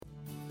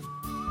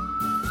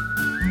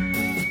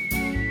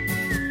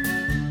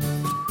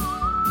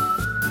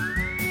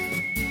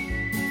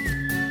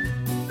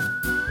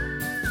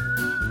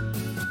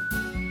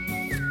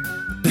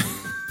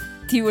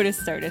Do you want to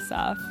start us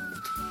off?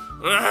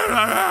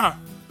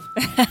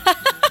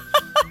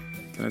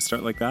 Can I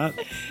start like that?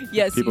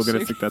 Yes. People going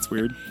to think that's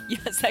weird?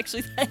 Yes,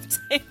 actually, that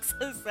makes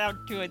us sound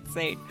too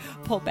insane.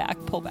 Pull back.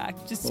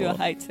 Just do a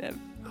hi, Tim.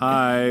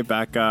 Hi,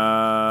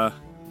 Becca.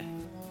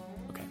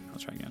 Okay, I'll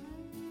try again.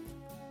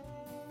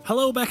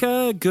 Hello,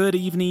 Becca. Good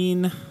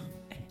evening.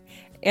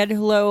 And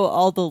hello,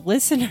 all the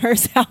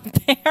listeners out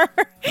there.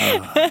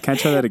 Can I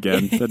try that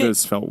again?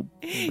 That felt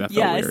weird.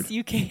 Yes,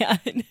 you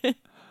can.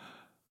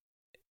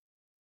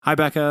 Hi,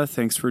 Becca.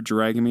 Thanks for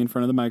dragging me in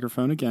front of the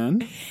microphone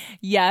again.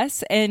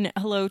 Yes, and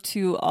hello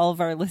to all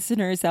of our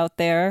listeners out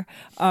there.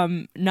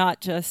 Not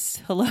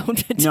just hello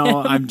to Tim.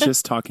 No, I'm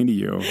just talking to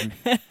you.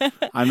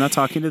 I'm not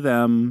talking to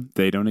them.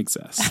 They don't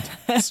exist.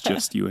 It's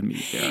just you and me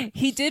here.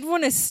 He did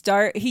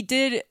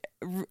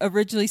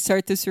originally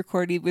start this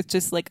recording with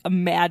just like a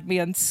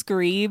madman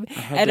scream.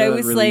 I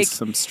was like,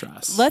 some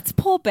stress. Let's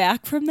pull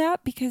back from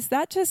that because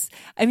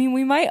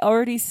we might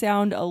already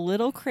sound a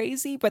little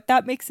crazy, but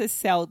that makes us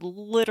sound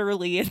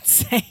literally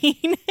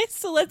insane.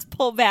 So let's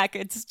pull back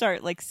and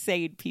start like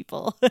sane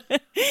people.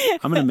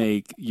 I'm going to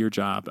make your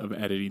job of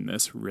editing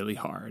this really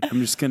hard. I'm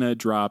just going to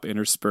drop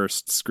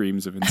interspersed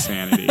screams of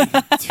insanity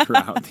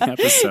throughout the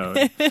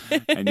episode.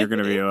 And you're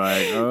going to be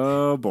like,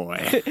 oh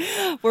boy.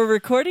 We're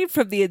recording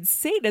from the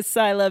insane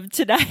asylum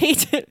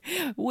tonight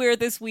where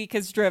this week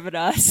has driven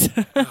us.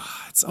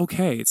 It's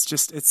okay.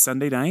 It's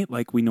Sunday night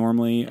like we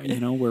normally,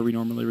 where we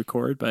normally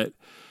record. But,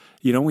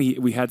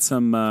 we had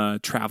some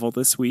travel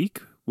this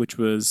week, which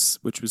was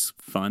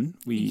fun.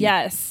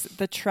 Yes,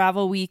 the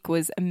travel week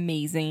was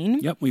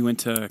amazing. Yep. We went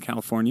to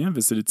California,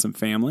 visited some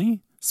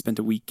family, spent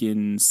a week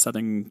in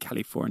Southern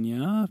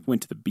California,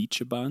 went to the beach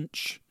a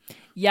bunch.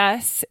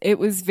 Yes, it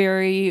was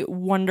very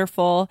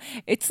wonderful.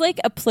 It's like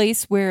a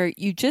place where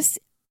you just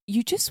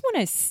want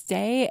to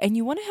stay and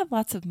you want to have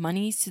lots of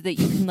money so that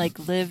you can like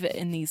live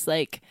in these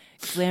like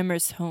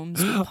glamorous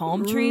homes with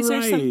palm trees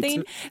or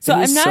something. So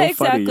I'm not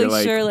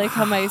exactly sure like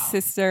how my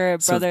sister,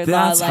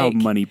 brother-in-law, so that's how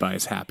money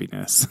buys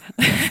happiness.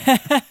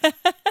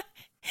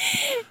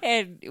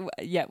 And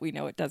yeah, we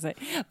know it doesn't.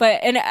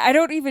 And I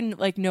don't even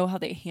like know how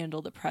they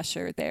handle the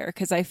pressure there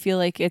because I feel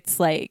like it's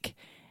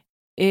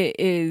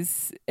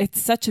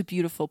such a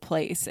beautiful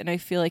place, and I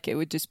feel like it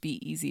would just be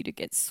easy to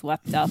get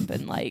swept up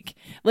and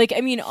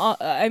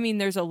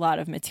there's a lot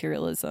of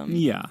materialism,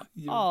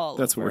 all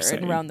that's over what we're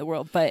saying, and around the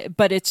world,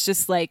 but it's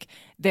just like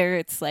there,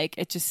 it's like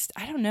it just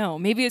I don't know.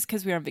 Maybe it's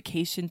because we're on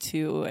vacation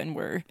too, and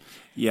we're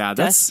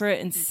desperate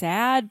and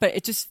sad, but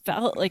it just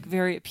felt like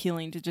very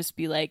appealing to just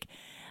be like,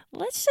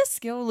 let's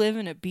just go live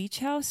in a beach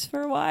house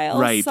for a while.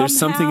 Right. Somehow. There's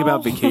something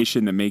about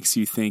vacation that makes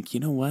you think,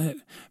 you know what?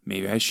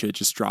 Maybe I should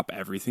just drop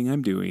everything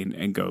I'm doing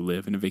and go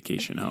live in a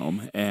vacation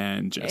home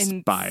and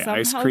just buy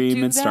ice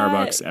cream and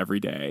Starbucks every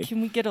day.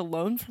 Can we get a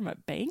loan from a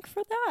bank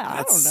for that?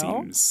 I don't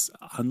know. Seems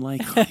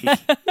unlikely.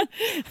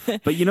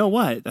 But you know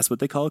what? That's what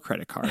they call a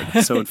credit card.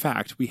 So in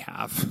fact, we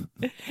have.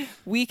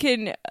 We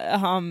can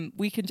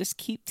just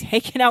keep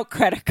taking out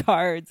credit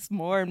cards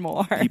more and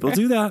more. People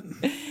do that.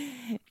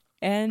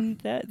 And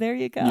there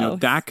you go.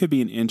 That could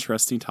be an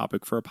interesting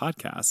topic for a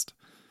podcast.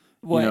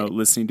 What?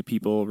 Listening to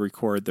people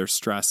record their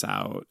stress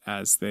out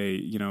as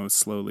they,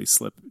 slowly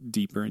slip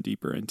deeper and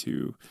deeper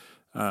into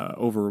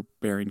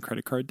overbearing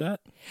credit card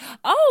debt.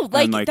 Oh,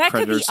 and that could be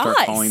creditors start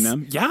us. calling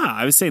them. Yeah,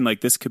 I was saying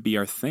this could be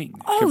our thing.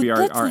 Oh, could be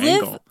our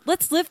angle.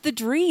 Let's live the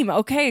dream.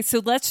 Okay, so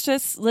let's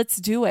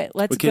do it.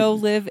 Let's go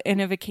live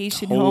in a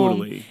vacation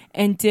home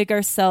and dig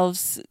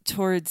ourselves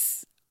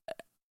towards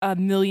 $1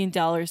 million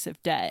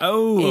of debt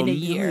in a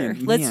year.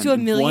 Let's do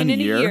 $1 million in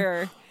a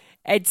year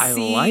and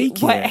see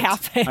what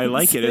happens. I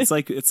like it. It's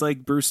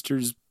like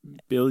Brewster's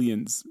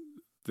Billions.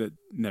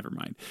 Never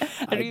mind.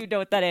 I don't even know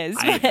what that is.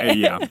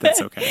 Yeah,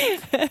 that's okay.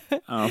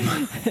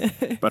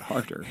 But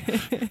harder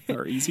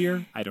or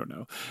easier? I don't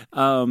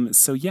know.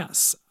 So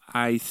yes,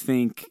 I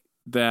think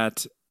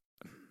that.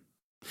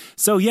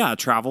 So yeah,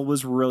 travel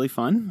was really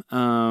fun.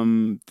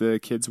 The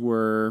kids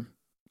were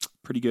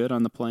pretty good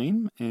on the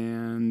plane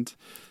and.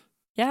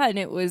 Yeah, and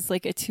it was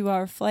like a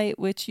 2-hour flight,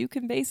 which you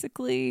can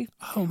basically,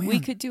 we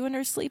could do in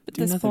our sleep at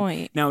this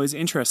point. Now, it was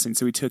interesting.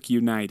 So we took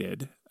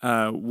United,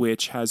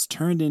 which has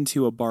turned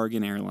into a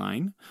bargain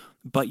airline.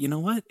 But you know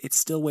what? It's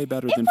still way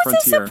better than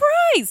Frontier. It was a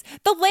surprise.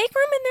 The legroom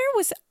in there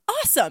was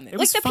awesome. It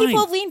was fine.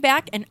 People lean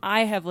back, and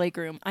I have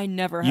legroom. I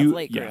never have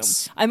legroom.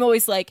 Yes. I'm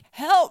always like,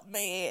 help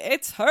me.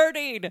 It's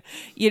hurting. And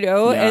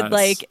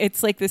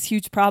it's like this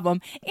huge problem.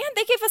 And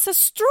they gave us a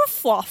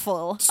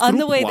stroopwafel on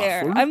the way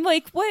there. I'm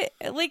like, what?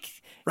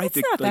 Right,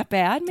 it's not that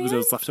bad, man. Was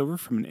it left over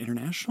from an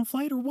international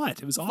flight or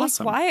what? It was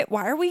awesome. Why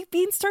are we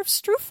being served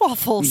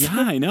stroopwafels? Yeah,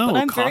 I know. But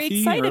I'm very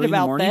excited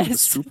about this.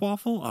 With a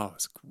stroopwafel? Oh,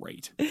 it's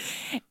great.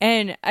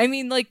 And I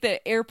mean,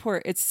 the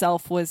airport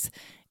itself was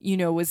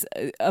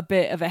a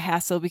bit of a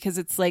hassle because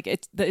it's like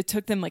it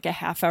took them like a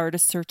half hour to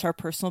search our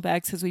personal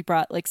bags because we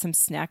brought like some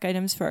snack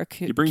items for our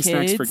kids. You bring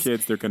snacks for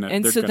kids, they're gonna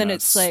then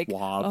it's like,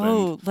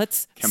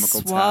 let's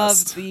swab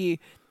test.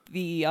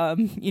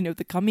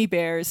 the gummy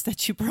bears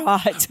that you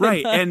brought.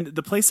 Right. And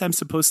the place I'm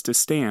supposed to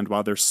stand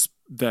while they're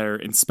they're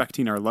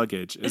inspecting our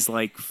luggage is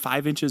like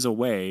 5 inches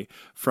away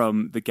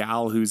from the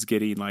gal who's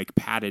getting like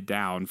patted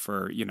down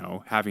for,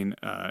 having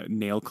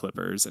nail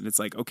clippers. And it's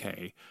like,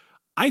 okay,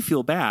 I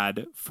feel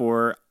bad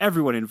for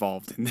everyone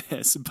involved in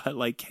this, but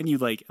like, can you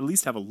like at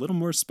least have a little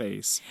more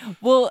space?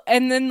 Well,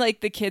 and then like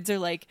the kids are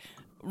like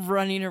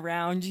running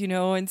around,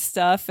 and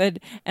stuff. And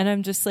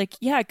I'm just like,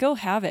 yeah, go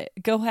have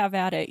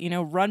at it,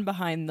 run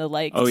behind the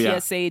like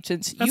TSA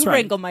agents. That's you right.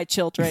 wrangle my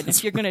children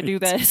if you're going to do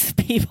this,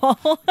 people.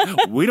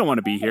 We don't want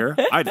to be here.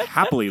 I'd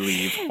happily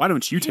leave. Why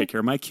don't you take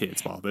care of my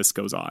kids while this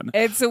goes on?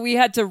 And so we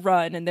had to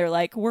run, and they're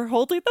like, we're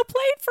holding the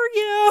plane for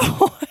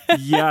you.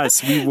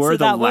 Yes, we were So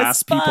the that was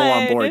last people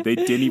on fun. board. They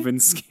didn't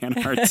even scan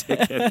our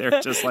ticket.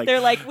 They're just like,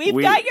 They're like,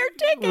 we've got your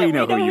ticket. We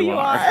know who you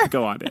are.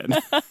 Go on in.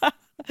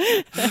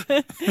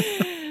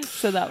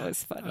 So that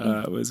was funny.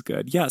 It was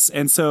good. Yes.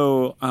 And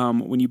so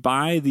when you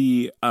buy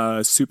the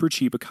super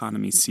cheap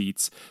economy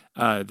seats,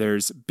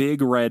 there's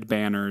big red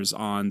banners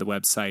on the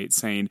website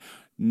saying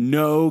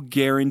no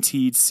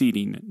guaranteed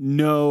seating,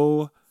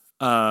 no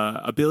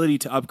ability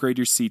to upgrade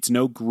your seats,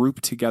 no group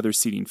together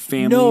seating.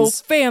 No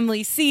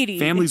family seating.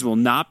 Families will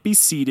not be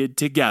seated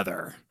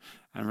together.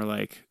 And we're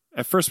like,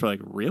 at first we're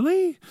like,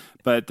 really?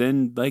 But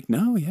then like,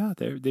 no, yeah,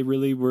 they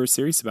really were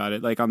serious about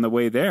it. Like on the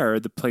way there,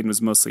 the plane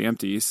was mostly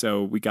empty.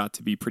 So we got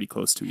to be pretty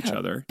close to each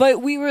other.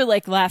 But we were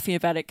like laughing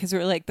about it because we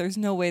were like, there's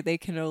no way they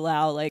can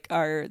allow like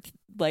our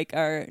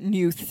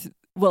new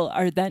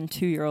our then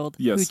 2-year-old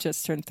who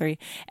just turned 3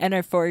 and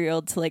our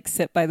 4-year-old to like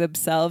sit by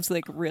themselves.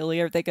 Like, really,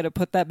 are they going to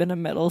put them in a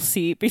middle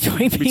seat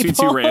between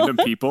two random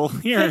people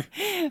here?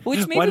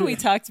 Which maybe we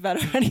talked about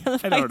already on the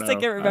podcast. I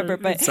can't remember,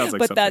 but something.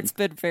 That's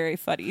been very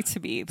funny to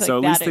me. Like, so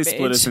at least they image.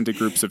 split us into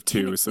groups of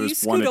 2. So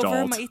there's one adult.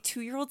 Over? My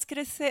 2-year-old's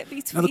going to sit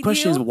between. Now the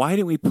question is, why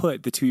didn't we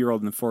put the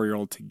 2-year-old and the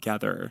 4-year-old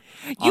together?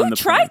 You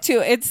tried to,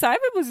 and Simon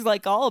was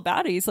like all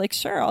about it. He's like,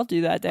 "Sure, I'll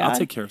do that, Dad. I'll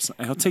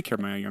take care of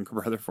my younger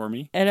brother for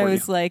me." And I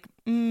was like,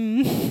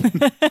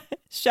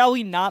 shall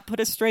we not put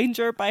a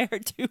stranger by our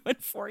 2 and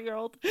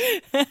 4-year-old?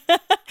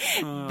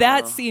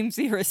 That seems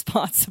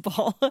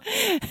irresponsible.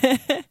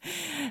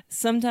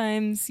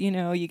 Sometimes,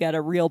 you got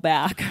to reel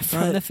back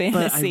from the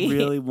fantasy. But I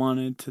really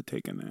wanted to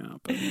take a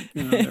nap. And,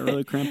 they're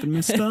really cramping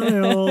my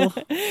style.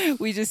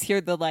 We just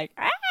hear the like,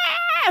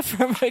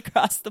 from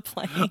across the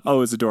plane. Oh, it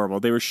was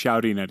adorable. They were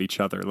shouting at each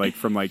other like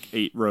from like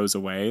 8 rows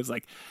away. It was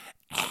like,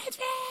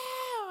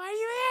 "Hello, are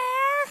you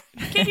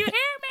there? Can you hear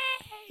me?"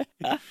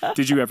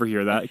 Did you ever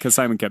hear that? Because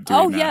Simon kept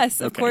doing that. Oh, yes,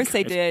 of course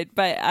I did,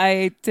 but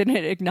I didn't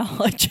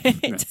acknowledge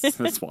it.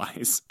 That's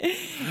wise.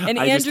 And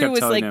Andrew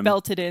was like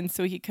belted in,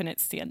 so he couldn't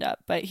stand up,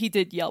 but he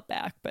did yell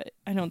back. But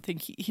I don't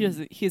think he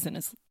isn't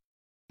as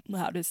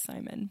loud as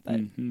Simon.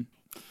 But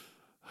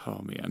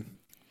oh man,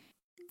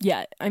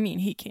 yeah, I mean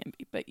he can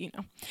be, but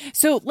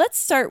So let's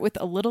start with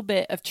a little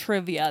bit of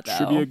trivia, though.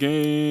 Trivia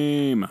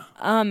game.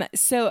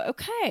 So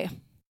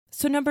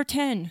number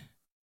 10,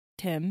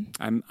 Tim.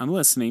 I'm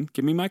listening.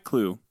 Give me my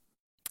clue.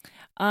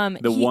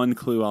 One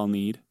clue I'll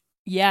need.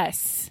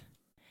 Yes.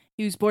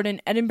 He was born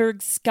in Edinburgh,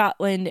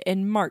 Scotland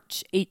in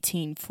March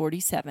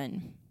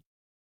 1847.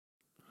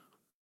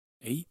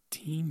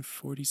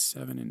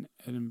 1847 in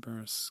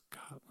Edinburgh,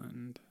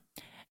 Scotland.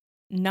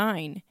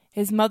 9.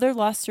 His mother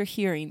lost her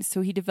hearing,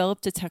 so he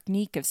developed a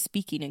technique of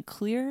speaking in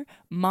clear,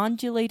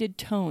 modulated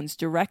tones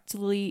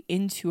directly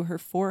into her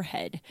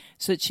forehead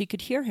so that she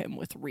could hear him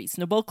with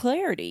reasonable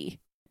clarity.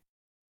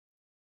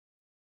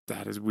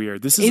 That is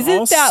weird. This is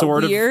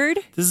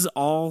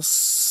all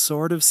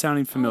sort of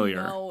sounding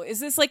familiar. Oh, no.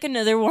 Is this like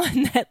another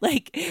one that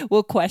like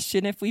we'll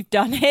question if we've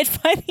done it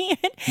by the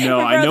end? No,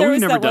 I know we've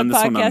never done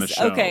this one on the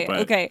show.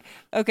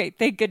 Okay.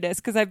 Thank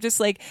goodness, because I'm just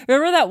like,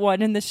 remember that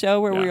one in the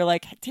show where we were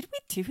like, did we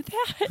do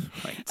that?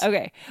 Right.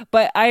 Okay,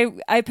 but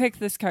I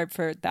picked this card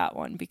for that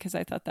one because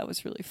I thought that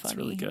was really funny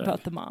really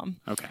about the mom.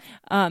 Okay.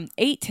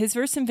 8. His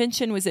first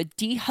invention was a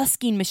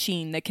dehusking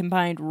machine that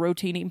combined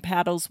rotating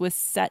paddles with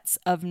sets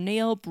of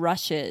nail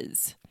brushes.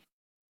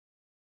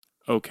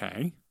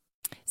 Okay.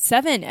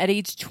 7. At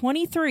age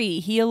 23,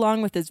 he,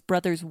 along with his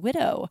brother's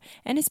widow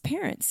and his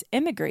parents,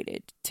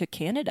 immigrated to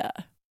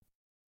Canada.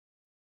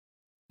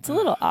 It's a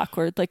little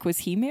awkward. Like, was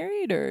he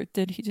married or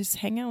did he just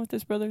hang out with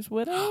his brother's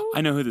widow?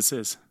 I know who this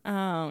is.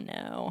 Oh,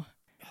 no.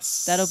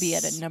 Yes. That'll be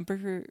at a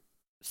number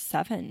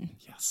 7.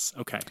 Yes.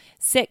 Okay.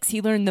 6. He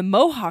learned the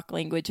Mohawk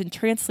language and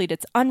translated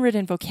its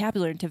unwritten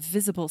vocabulary into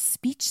visible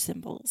speech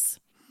symbols.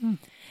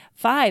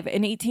 5.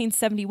 In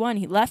 1871,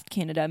 he left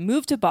Canada,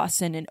 moved to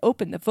Boston, and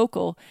opened the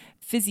Vocal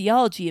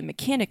Physiology and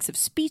Mechanics of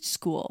Speech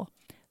School.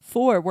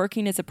 4.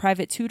 Working as a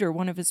private tutor,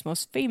 one of his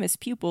most famous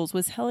pupils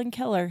was Helen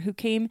Keller, who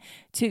came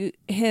to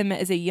him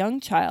as a young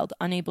child,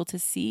 unable to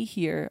see,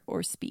 hear,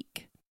 or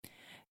speak.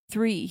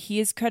 3. He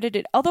is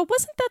credited, although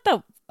wasn't that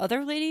the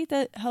other lady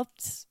that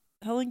helped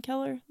Helen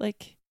Keller?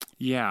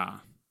 Yeah.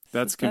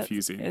 That's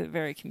confusing.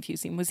 Very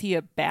confusing. Was he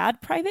a bad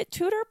private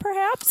tutor,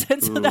 perhaps?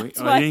 And so that's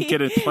why I didn't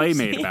get a play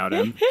made about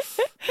him.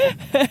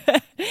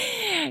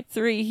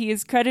 3. He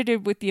is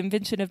credited with the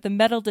invention of the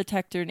metal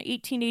detector in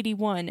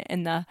 1881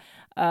 and the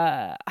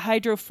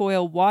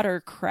hydrofoil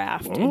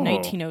watercraft in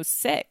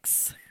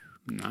 1906.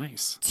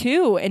 Nice. 2,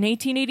 in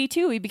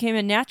 1882, he became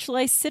a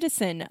naturalized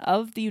citizen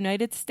of the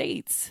United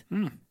States.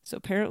 So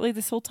apparently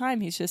this whole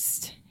time he's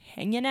just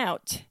hanging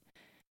out.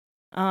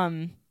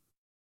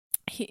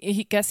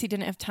 He guess he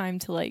didn't have time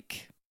to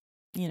like,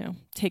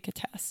 take a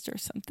test or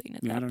something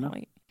at that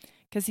point.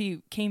 Because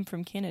he came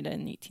from Canada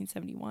in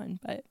 1871.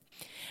 But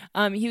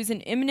he was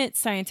an eminent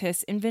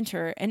scientist,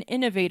 inventor, and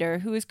innovator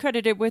who is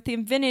credited with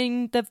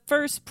inventing the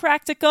first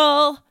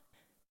practical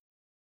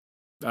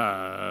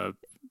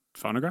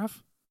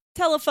phonograph?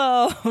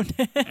 Telephone.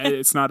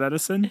 It's not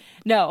Edison?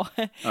 No.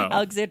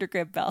 Alexander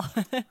Graham Bell.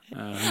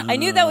 I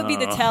knew that would be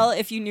the tell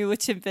if you knew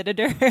which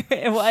inventor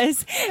it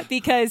was,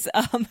 because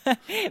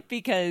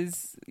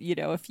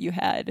if you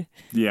had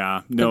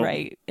the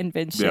right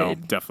invention. No,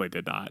 definitely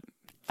did not.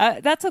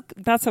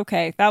 That's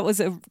okay. That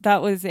was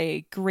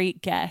a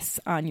great guess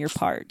on your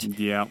part.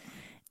 Yeah.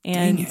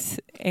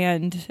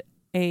 And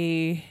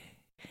a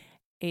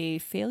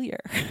failure.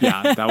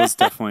 Yeah, that was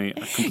definitely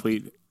a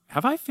complete.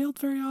 Have I failed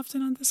very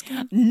often on this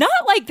game?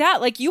 Not like that.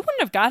 Like, you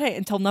wouldn't have got it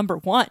until number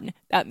 1,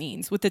 that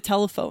means, with the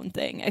telephone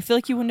thing. I feel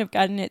like you wouldn't have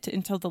gotten it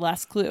until the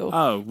last clue.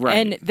 Oh, right.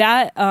 And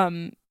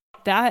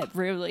that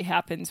rarely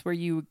happens where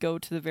you go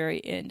to the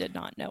very end and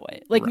not know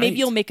it. Like, maybe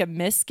you'll make a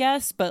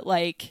misguess, but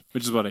like...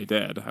 Which is what I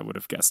did. I would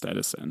have guessed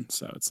Edison,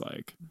 so it's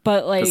like...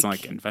 But like... It's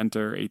like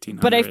inventor,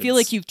 1800s. But I feel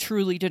like you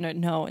truly didn't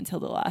know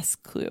until the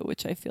last clue,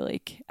 which I feel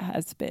like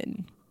has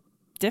been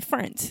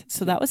different.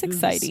 So that was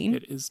exciting.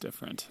 It is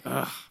different.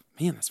 Ugh.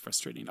 Man, that's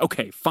frustrating.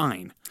 Okay,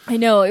 fine. I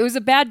know. It was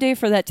a bad day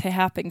for that to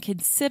happen,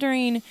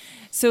 considering...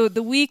 So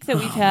the week that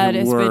we've had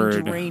has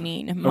been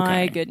draining.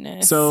 My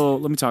goodness. So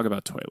let me talk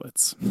about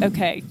toilets.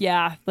 Okay,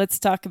 yeah. Let's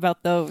talk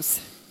about those.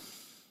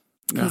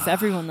 Because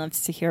everyone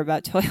loves to hear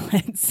about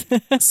toilets.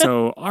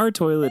 So our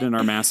toilet in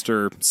our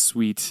master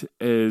suite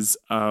is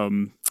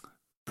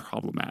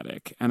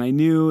problematic. And I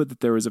knew that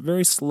there was a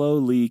very slow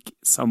leak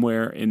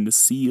somewhere in the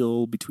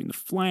seal between the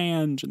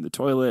flange and the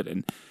toilet,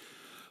 and...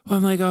 Well,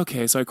 I'm like,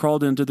 okay. So I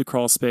crawled into the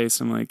crawl space.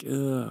 I'm like,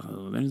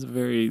 oh, there's a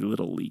very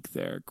little leak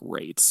there.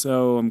 Great.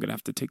 So I'm going to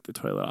have to take the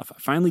toilet off. I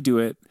finally do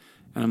it.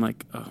 And I'm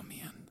like, oh,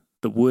 man,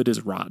 the wood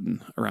is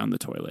rotten around the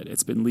toilet.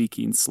 It's been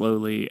leaking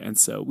slowly. And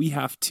so we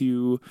have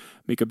to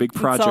make a big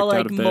project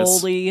out of this. It's all like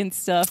moldy and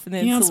stuff. And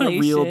it's not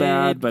real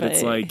bad, but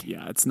it's like,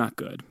 it's not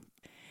good.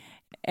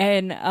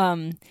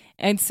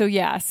 And so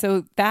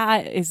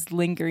that is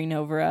lingering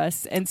over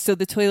us, and so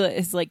the toilet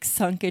is like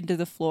sunk into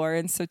the floor,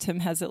 and so Tim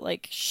has it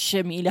like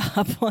shimmied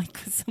up like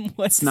with some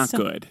wood. It's not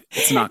good.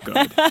 It's not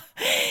good.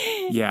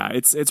 Yeah,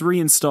 it's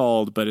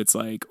reinstalled, but it's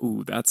like,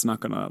 ooh, that's not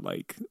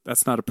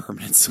a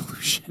permanent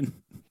solution.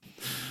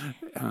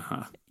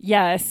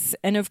 Yes,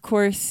 and of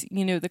course,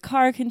 the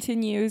car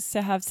continues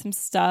to have some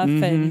stuff,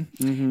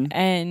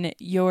 and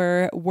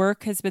your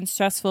work has been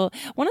stressful.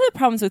 One of the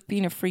problems with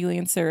being a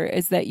freelancer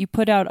is that you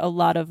put out a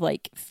lot of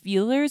like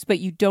feelers, but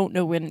you don't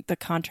know when the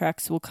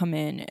contracts will come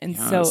in, and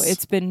so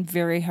it's been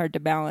very hard to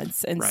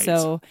balance. And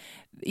so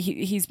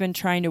he's been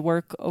trying to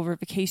work over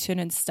vacation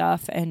and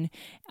stuff, and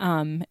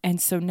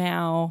so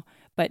now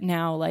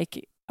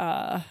like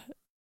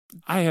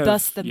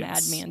thus the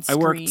madman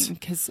scream,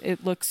 because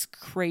it looks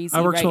crazy.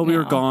 I worked right while now. we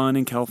were gone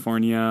in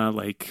California,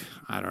 like,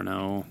 I don't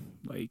know,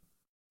 like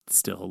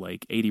still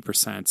like 80%,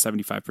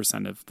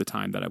 75% of the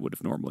time that I would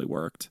have normally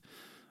worked.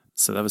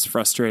 So that was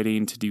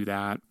frustrating to do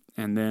that.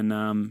 And then,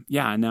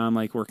 now I'm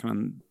like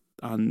working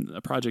on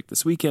a project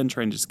this weekend,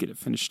 trying to just get it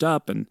finished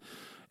up. And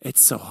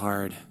it's so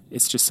hard.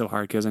 It's just so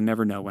hard because I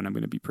never know when I'm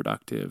going to be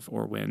productive,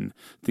 or when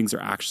things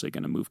are actually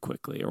going to move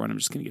quickly, or when I'm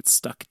just going to get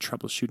stuck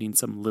troubleshooting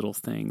some little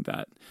thing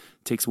that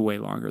takes way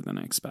longer than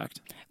I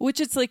expect. Which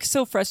is like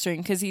so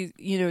frustrating because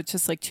it's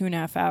just like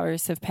 2.5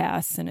 hours have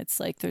passed, and it's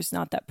like there's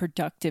not that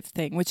productive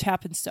thing, which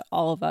happens to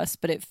all of us,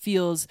 but it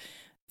feels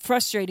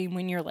frustrating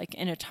when you're like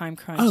in a time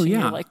crunch and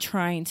you're like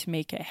trying to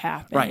make it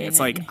happen. Right. It's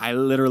like, I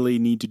literally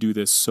need to do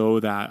this so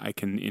that I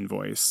can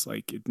invoice.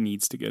 Like, it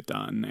needs to get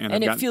done.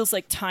 And it feels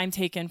like time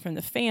taken from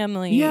the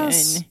family.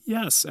 Yes.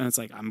 And it's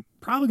like, I'm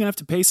probably going to have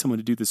to pay someone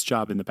to do this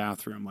job in the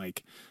bathroom.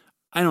 Like,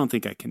 I don't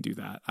think I can do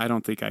that. I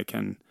don't think I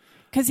can.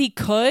 Because he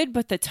could,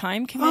 but the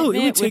time commitment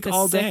it would take with a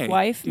all sick day.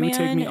 wife, it would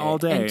take me all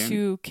day. And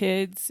 2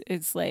 kids,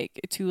 it's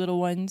like 2 little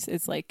ones,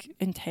 is like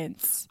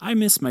intense. I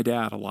miss my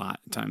dad a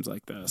lot at times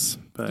like this.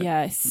 But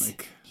yes,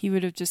 he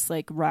would have just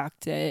like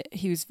rocked it.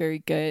 He was very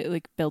good,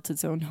 like built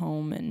his own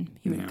home, and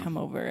he would come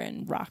over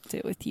and rocked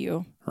it with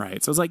you.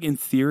 Right. So it's like, in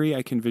theory,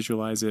 I can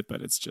visualize it,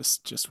 but it's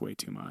just way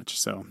too much.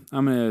 So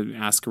I'm going to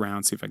ask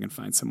around, see if I can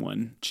find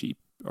someone cheap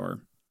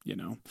or,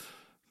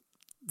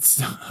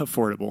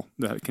 affordable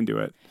that can do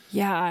it.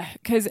 Yeah,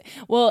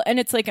 and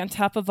it's like on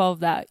top of all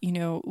of that,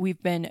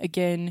 we've been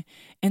again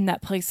in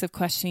that place of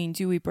questioning,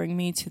 do we bring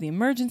me to the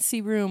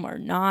emergency room or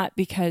not?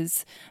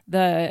 Because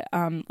the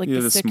the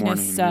this sickness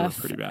morning, stuff,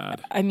 you were pretty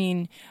bad. I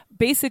mean,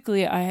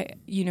 basically I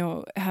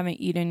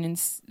haven't eaten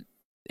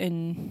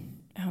in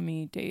how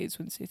many days?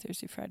 Wednesday,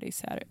 Thursday, Friday,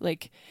 Saturday.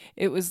 Like,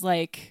 it was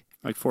like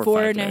 4 or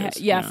 5 days.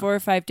 Yeah, 4 or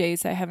 5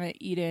 days I haven't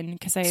eaten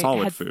because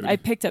I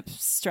picked up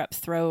strep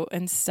throat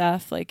and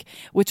stuff, like,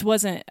 which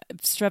wasn't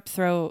strep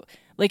throat.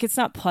 like it's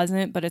not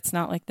pleasant, but it's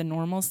not like the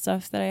normal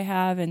stuff that I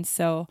have. And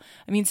so,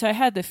 I mean, so I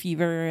had the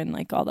fever and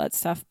like all that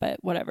stuff,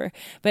 but whatever.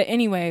 But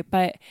anyway,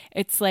 but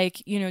it's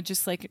like, you know,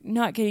 just like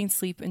not getting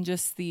sleep and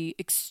just the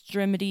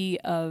extremity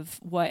of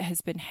what has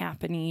been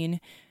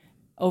happening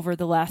over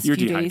the last few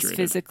days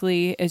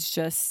physically is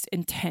just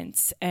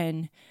intense.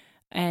 And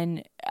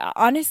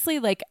honestly,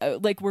 like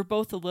we're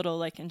both a little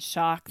like in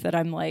shock that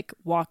I'm like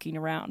walking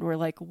around. We're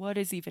like, what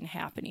is even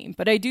happening?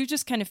 But I do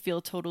just kind of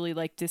feel totally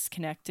like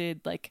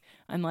disconnected. Like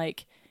I'm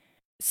like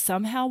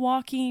somehow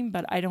walking,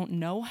 but I don't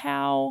know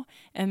how.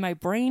 And my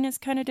brain is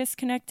kind of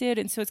disconnected.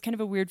 And so it's kind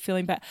of a weird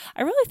feeling. But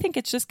I really think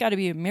it's just got to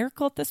be a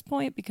miracle at this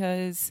point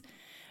because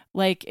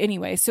like,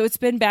 anyway, so it's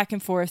been back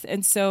and forth.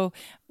 And so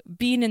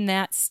being in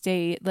that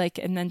state, like,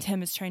 and then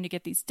Tim is trying to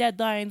get these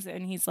deadlines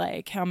and he's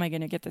like, how am I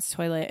going to get this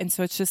toilet? And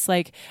so it's just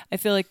like, I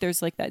feel like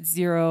there's like that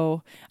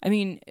zero, I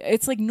mean,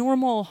 it's like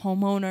normal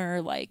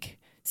homeowner like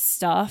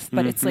stuff,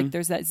 but it's like,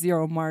 there's that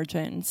zero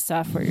margin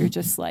stuff where you're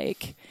just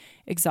like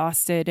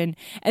exhausted. And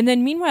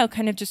then meanwhile,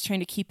 kind of just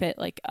trying to keep it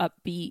like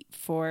upbeat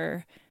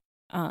for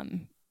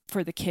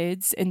the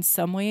kids in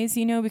some ways,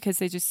 you know, because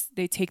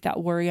they take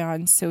that worry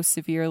on so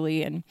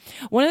severely. And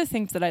one of the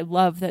things that I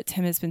love that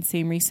Tim has been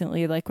saying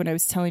recently, like when I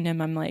was telling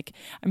him, I'm like,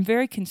 I'm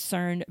very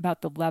concerned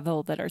about the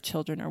level that our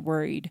children are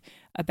worried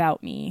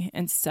about me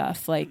and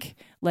stuff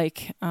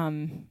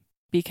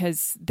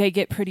because they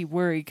get pretty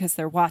worried because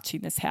they're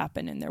watching this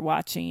happen and they're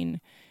watching,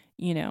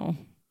 you know,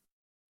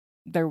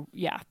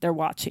 they're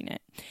watching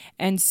it.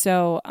 And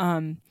so,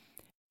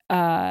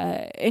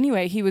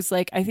 anyway, he was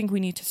like, I think we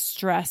need to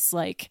stress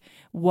like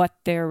what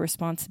their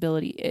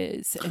responsibility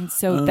is. And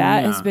so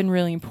that has been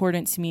really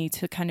important to me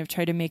to kind of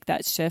try to make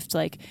that shift,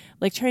 like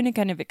trying to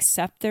kind of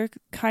accept their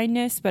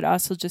kindness, but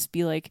also just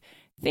be like,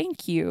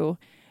 thank you.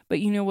 But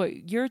you know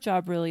what your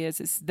job really is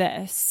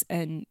this,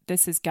 and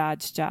this is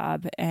God's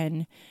job.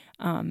 And,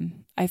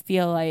 I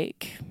feel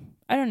like,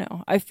 I don't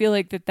know, I feel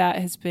like that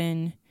has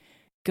been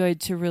good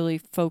to really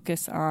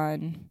focus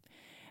on.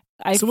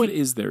 What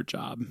is their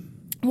job?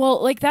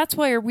 Well, like that's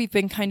why we've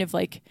been kind of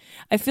like,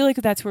 I feel like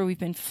that's where we've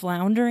been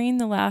floundering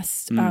the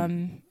last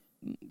long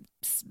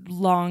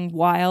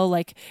while.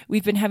 Like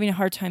we've been having a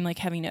hard time, like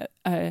having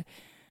a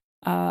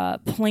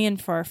plan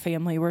for our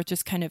family. We're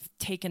just kind of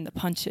taking the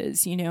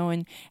punches, you know,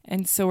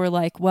 and so we're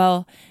like,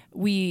 well,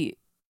 we,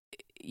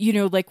 you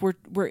know, like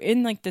we're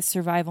in like the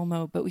survival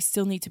mode, but we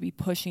still need to be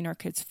pushing our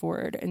kids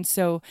forward. And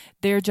so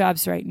their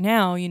jobs right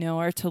now, you know,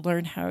 are to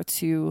learn how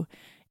to,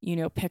 you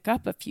know, pick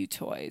up a few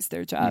toys.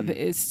 Their job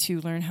is to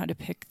learn how to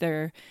pick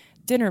their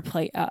dinner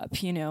plate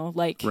up, you know,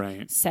 like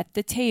set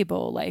the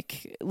table,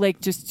 like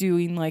just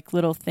doing like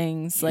little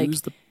things, like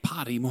use the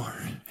potty more.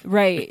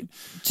 Right.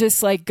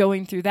 Just like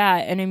going through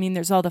that. And I mean,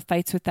 there's all the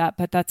fights with that,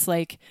 but that's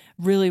like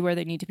really where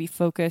they need to be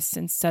focused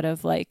instead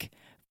of like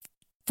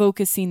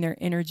focusing their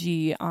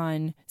energy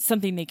on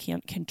something they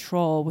can't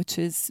control, which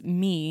is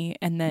me.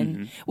 And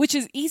then, which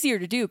is easier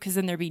to do because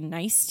then they're being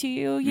nice to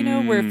you, you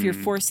know, where if you're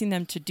forcing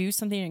them to do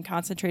something and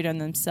concentrate on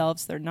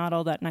themselves, they're not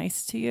all that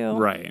nice to you.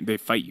 Right. They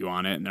fight you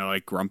on it and they're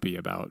like grumpy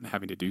about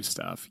having to do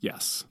stuff.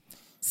 Yes.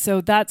 So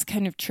that's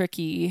kind of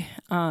tricky,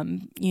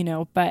 you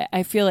know, but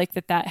I feel like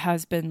that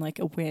has been like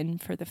a win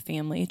for the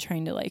family,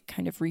 trying to like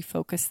kind of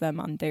refocus them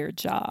on their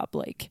job.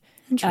 Like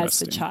as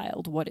the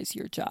child, what is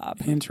your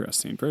job?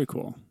 Interesting. Very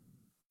cool.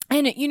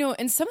 And, you know,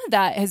 and some of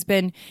that has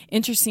been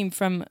interesting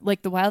from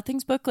like the Wild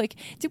Things book. Like,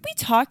 did we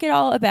talk at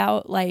all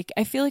about like,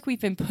 I feel like we've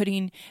been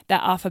putting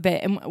that off a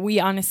bit and we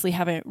honestly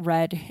haven't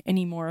read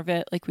any more of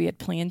it like we had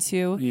planned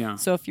to. Yeah.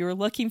 So if you were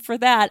looking for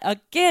that,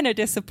 again, a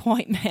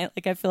disappointment.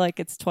 Like, I feel like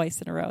it's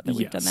twice in a row that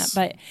we've done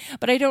that.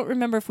 But I don't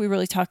remember if we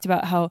really talked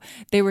about how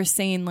they were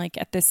saying like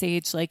at this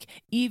age, like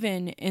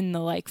even in the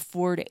like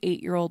 4 to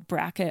 8 year old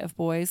bracket of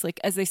boys,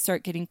 like as they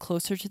start getting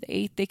closer to the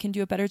 8, they can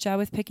do a better job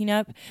with picking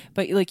up.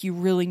 But like, you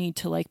really need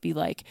to like be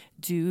like,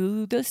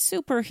 do the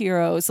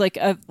superheroes, like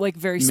a like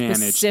very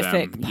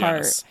specific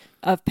part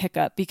of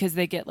pickup, because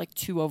they get like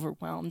too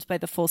overwhelmed by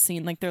the full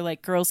scene. Like they're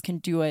like, girls can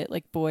do it,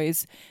 like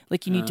boys,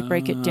 like you need to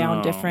break it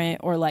down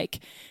different, or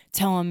like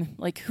tell them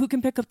like who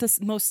can pick up the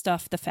most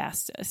stuff the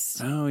fastest.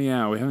 Oh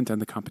yeah, we haven't done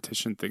the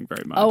competition thing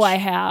very much. Oh, I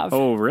have.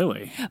 Oh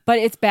really? But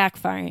it's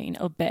backfiring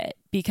a bit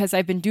because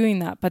I've been doing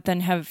that, but then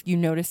have you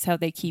noticed how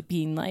they keep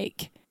being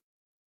like,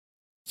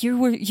 you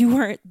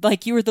weren't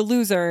like, you were the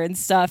loser and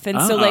stuff.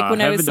 And so like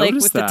when I was like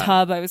with the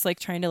tub, I was like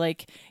trying to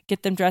like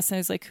get them dressed and I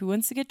was like, who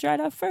wants to get dried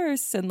off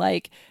first? And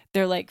like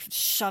they're like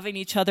shoving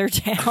each other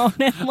down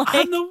and like,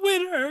 I'm the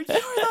winner, you're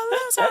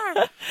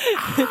the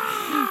loser.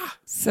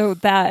 So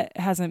that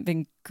hasn't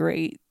been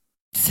great.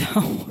 So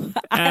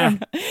I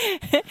don't know.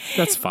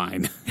 That's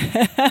fine.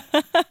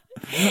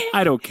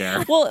 I don't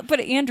care. Well,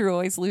 but Andrew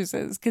always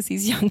loses because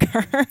he's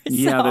younger. So.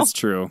 Yeah, that's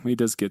true. He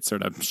does get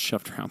sort of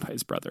shoved around by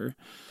his brother.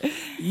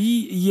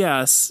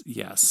 Yes.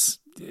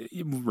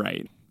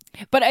 Right.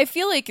 But I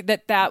feel like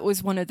that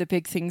was one of the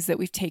big things that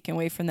we've taken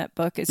away from that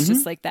book. It's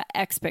just like that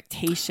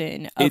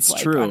expectation of it's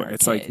like, true. on our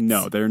It's kids. like,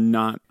 no, they're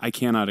not. I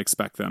cannot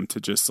expect them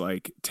to just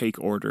like take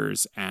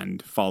orders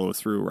and follow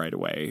through right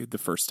away the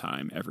first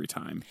time, every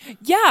time.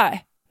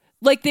 Yeah.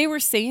 Like they were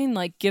saying,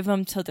 like, give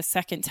them till the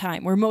second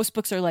time, where most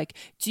books are like,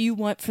 do you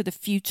want for the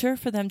future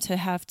for them to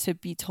have to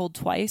be told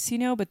twice, you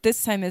know? But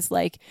this time is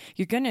like,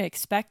 you're going to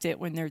expect it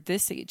when they're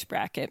this age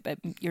bracket, but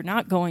you're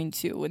not going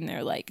to when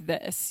they're like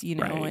this, you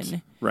know?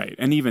 Right. Right.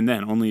 And even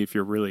then, only if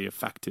you're really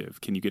effective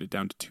can you get it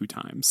down to 2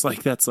 times.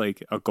 Like that's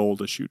like a goal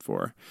to shoot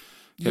for.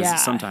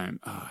 Because sometimes,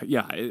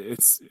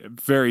 it's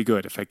very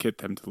good if I get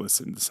them to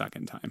listen the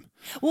second time.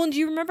 Well, and do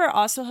you remember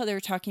also how they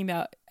were talking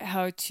about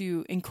how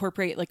to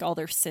incorporate like all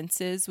their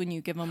senses when you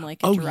give them like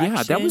a direction?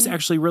 Yeah, that was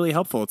actually really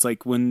helpful. It's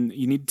like when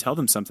you need to tell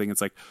them something,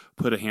 it's like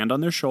put a hand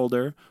on their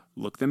shoulder,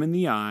 look them in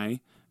the eye,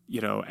 you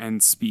know,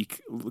 and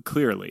speak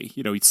clearly.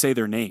 You know, you'd say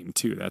their name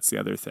too. That's the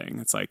other thing.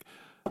 It's like,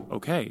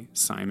 okay,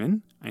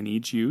 Simon, I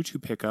need you to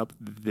pick up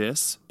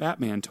this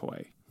Batman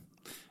toy.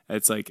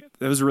 It's like,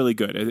 that was really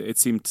good. It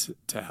seemed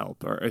to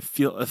help. Or it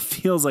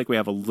feels like we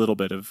have a little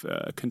bit of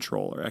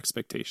control or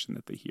expectation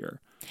that they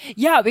hear.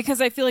 Yeah, because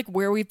I feel like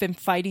where we've been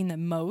fighting the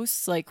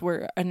most, like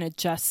we're an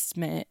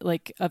adjustment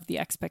like of the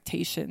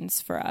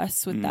expectations for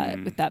us with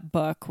that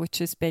book, which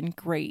has been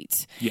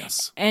great.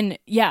 Yes. And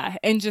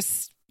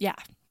just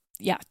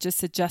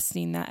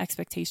adjusting that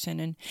expectation.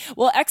 And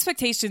well,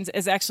 expectations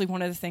is actually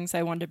one of the things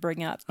I wanted to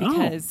bring up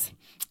because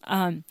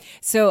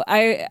so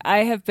I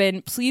have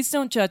been, please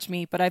don't judge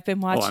me, but I've been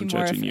watching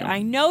more of you.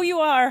 I know you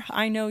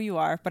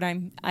are, but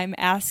I'm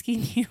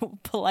asking you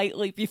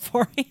politely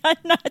beforehand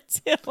not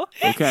to.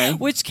 Okay.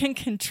 Which can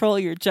control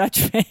your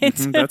judgment.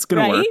 That's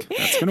gonna right? work.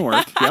 That's gonna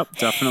work. Yep,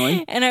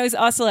 definitely. And I was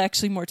also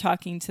actually more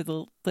talking to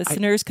the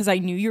listeners because I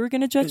knew you were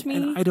going to judge me.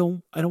 And I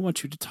don't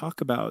want you to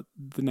talk about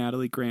the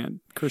Natalie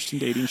Grant Christian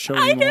dating show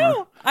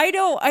anymore.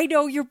 I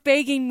know. You're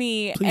begging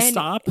me. Please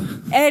stop.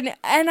 And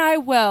I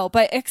will,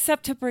 but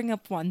except to bring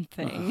up one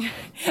thing.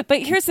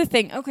 But here's the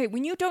thing. Okay,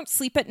 when you don't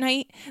sleep at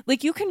night,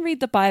 like you can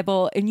read the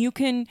Bible and you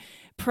can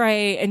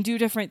pray and do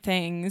different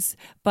things,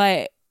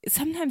 but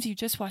sometimes you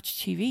just watch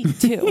TV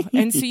too.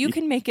 And so you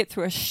can make it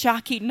through a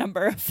shocking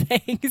number of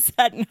things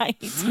at night.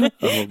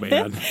 Oh,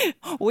 man.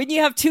 When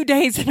you have 2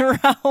 days in a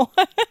row.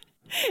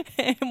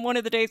 And one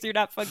of the days you're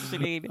not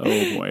functioning.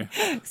 Oh, boy.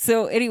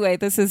 So anyway,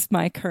 this is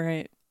my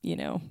current,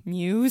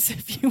 muse,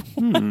 if you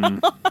will.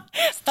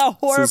 How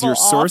horrible, this is your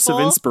source of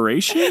awful.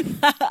 Inspiration?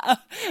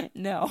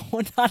 No,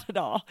 not at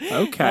all.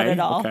 Okay. Not at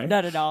all. Okay.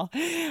 Not at all.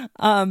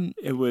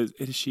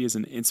 She is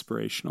an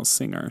inspirational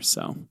singer,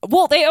 so.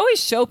 Well, they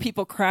always show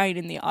people crying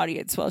in the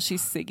audience while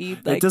she's singing.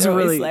 Like, it doesn't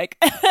really, like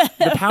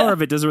the power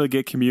of it doesn't really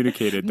get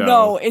communicated, though.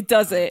 No, it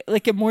doesn't.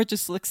 Like, it more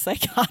just looks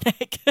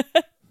psychotic.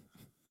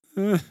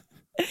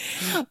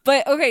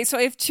 But, okay, so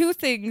I have 2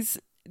 things.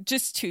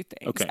 Just 2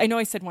 things. Okay. I know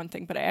I said 1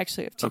 thing, but I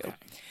actually have 2. Okay.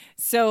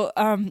 So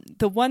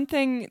the one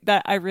thing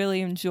that I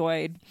really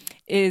enjoyed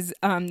is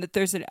that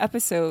there's an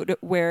episode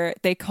where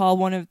they call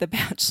one of the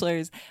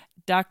bachelors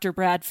Dr.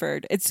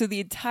 Bradford. And so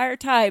the entire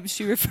time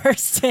she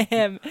refers to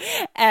him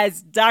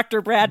as Dr.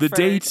 Bradford.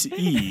 The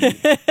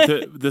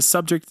datee, the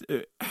subject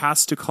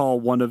has to call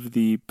one of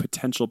the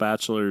potential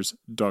bachelors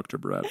Dr.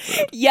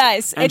 Bradford.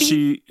 Yes. And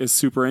she is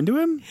super into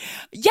him?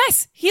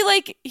 Yes.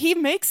 He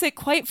makes it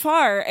quite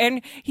far.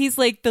 And he's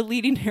like the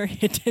leading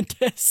area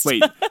dentist.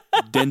 Wait,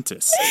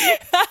 dentist.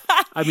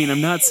 I mean,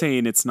 I'm not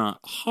saying it's not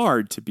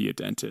hard to be a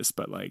dentist,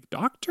 but like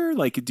doctor?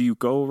 Like, do you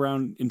go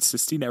around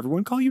insisting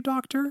everyone call you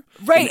doctor?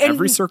 Right. In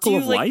every circle do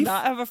you, of life?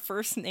 Not have a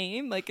first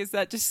name? Like, is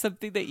that just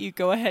something that you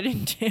go ahead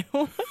and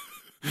do?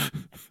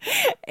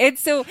 And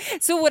so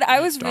what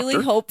I was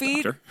really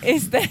hoping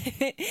is that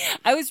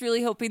I was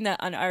really hoping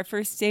that on our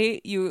first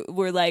date you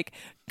were like,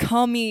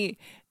 call me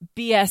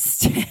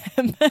BS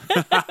Tim.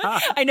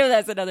 I know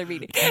that's another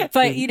meaning,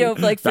 but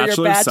like for your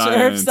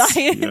Bachelor of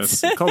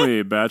Science. Yes, call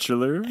me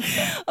Bachelor.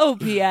 Oh,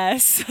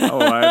 BS.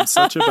 Oh, I'm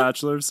such a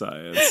Bachelor of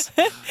Science.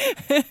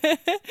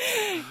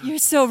 You're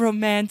so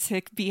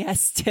romantic,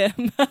 BS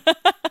Tim.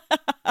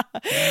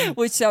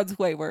 Which sounds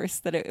way worse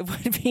than it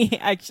would be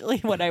actually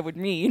what I would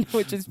mean,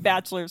 which is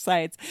Bachelor of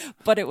Science,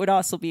 but it would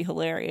also be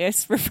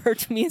hilarious. Refer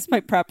to me as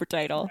my proper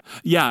title.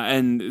 Yeah,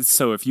 and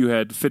so if you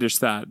had finished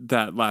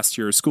that last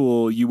year of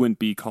school, you wouldn't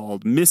be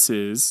called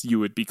Mrs., you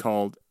would be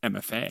called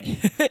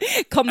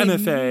MFA. Call me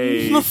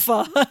MFA.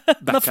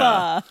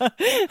 Mafa.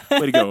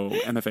 Way to go,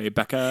 MFA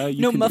Becca.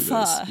 You can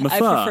Mafa. Do this. Mafa. I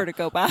prefer to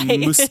go by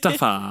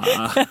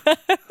Mustafa.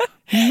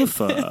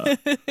 Muffa.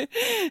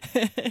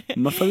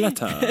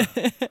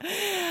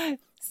 Muffaletta.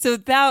 So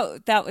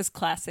that was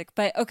classic.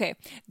 But okay,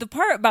 the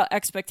part about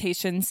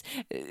expectations,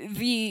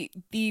 the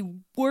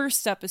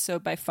worst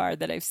episode by far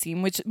that I've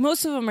seen, which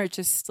most of them are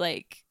just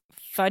like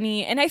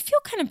funny, and I feel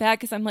kind of bad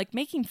because I'm like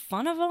making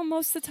fun of them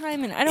most of the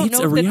time, and I don't know. It's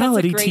a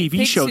reality that's a great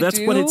TV show. That's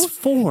what it's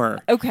for.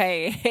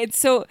 Okay, and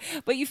so,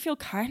 but you feel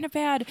kind of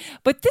bad.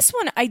 But this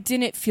one, I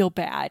didn't feel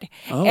bad,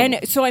 oh. And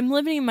so I'm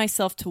limiting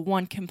myself to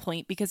one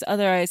complaint because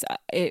otherwise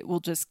it will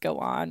just go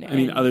on. I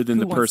mean, other than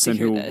the person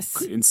who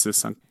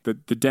insists on the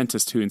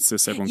dentist who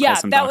insists everyone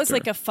calls him doctor. Yeah, that was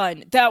like a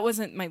fun. That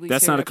wasn't my least.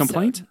 That's favorite not a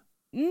complaint. Episode.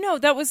 No,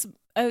 that was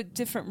a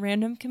different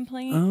random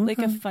complaint, Oh, like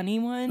a okay. funny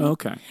one.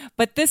 Okay.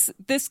 But this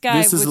guy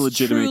This is was a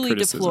legitimate truly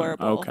criticism.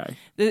 deplorable. Okay.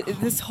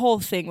 This whole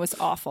thing was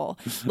awful.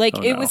 Like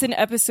Oh, it no. was an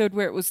episode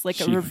where it was like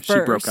a reverse. She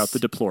broke out the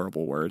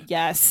deplorable word.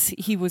 Yes,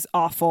 he was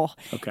awful.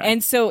 Okay.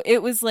 And so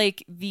it was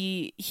like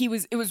it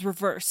was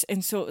reverse.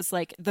 And so it was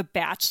like the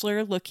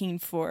Bachelor looking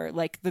for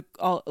like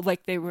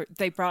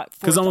they brought forth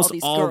Because almost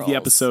these all girls. of the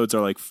episodes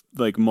are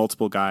like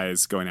multiple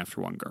guys going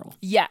after one girl.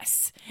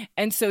 Yes.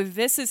 And so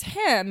this is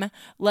him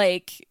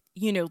like,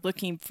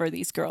 looking for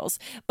these girls,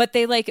 but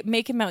they like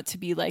make him out to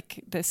be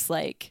like this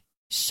like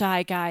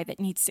shy guy that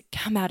needs to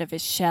come out of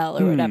his shell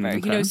or whatever,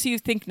 okay. so you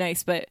think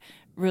nice, but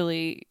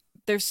really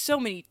there's so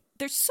many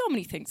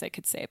things I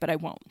could say, but I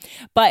won't.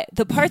 But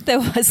the part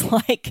that was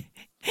like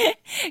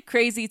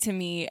crazy to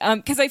me,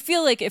 because I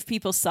feel like if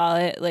people saw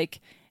it,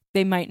 like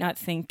they might not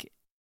think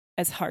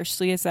as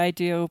harshly as I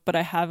do, but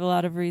I have a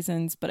lot of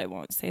reasons, but I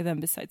won't say them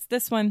besides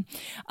this one.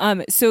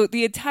 So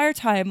the entire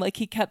time, like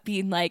he kept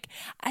being like,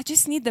 I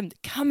just need them to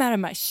come out of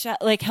my shell,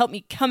 like help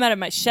me come out of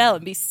my shell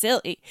and be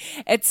silly.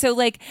 And so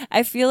like,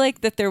 I feel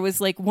like that there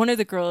was like one of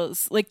the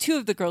girls, like two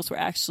of the girls were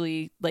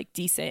actually like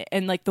decent.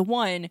 And like the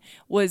one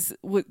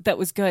that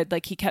was good.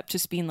 Like he kept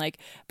just being like,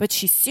 but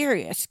she's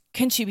serious.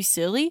 Can she be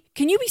silly?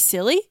 Can you be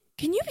silly?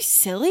 Can you be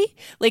silly?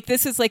 Like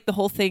this is like the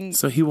whole thing.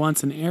 So he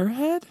wants an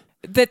airhead?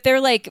 That they're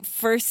like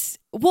first,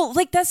 well,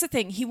 like that's the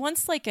thing. He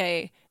wants like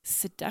a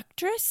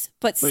seductress,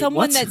 but Wait,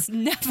 someone what? that's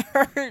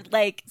never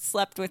like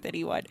slept with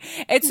anyone.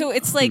 And so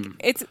it's like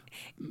it's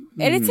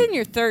in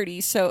your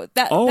 30s, so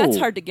that's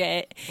hard to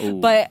get.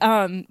 Oh. But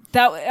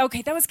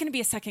that was going to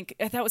be a second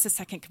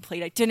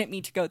complaint. I didn't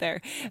mean to go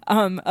there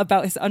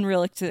about his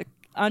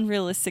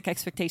unrealistic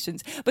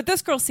expectations, but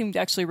this girl seemed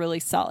actually really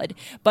solid,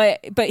 but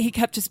he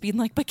kept just being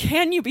like, but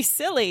can you be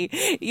silly,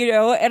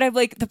 and I'm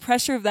like, the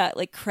pressure of that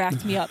like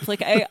cracked me up.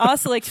 Like I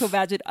also like to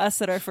imagine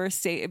us at our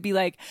first date and be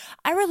like,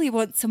 I really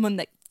want someone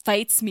that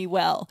fights me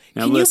well.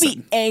 Now Can listen. you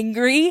be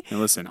angry? Now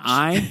listen,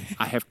 I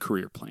have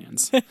career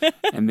plans,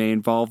 and they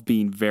involve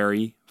being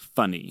very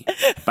funny,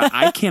 but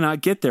I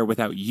cannot get there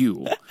without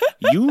you.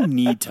 You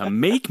need to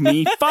make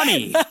me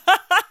funny.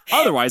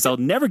 Otherwise, I'll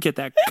never get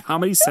that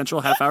Comedy Central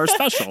half-hour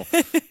special.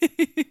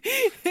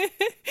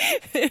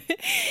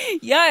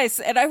 Yes,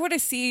 and I want to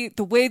see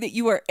the way that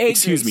you are angry.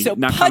 Excuse me, so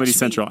not punch Comedy me.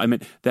 Central. I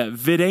meant that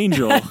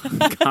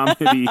VidAngel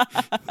Comedy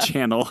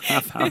Channel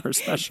half-hour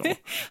special.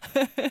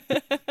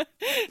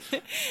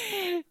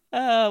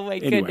 Oh my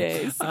Anyway,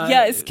 goodness.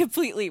 Yes,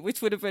 completely,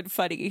 which would have been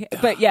funny.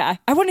 But yeah,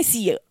 I want to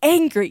see you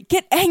angry.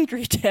 Get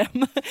angry,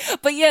 Tim.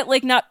 But yet,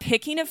 like, not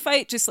picking a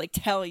fight, just like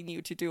telling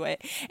you to do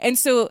it. And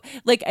so,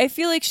 like, I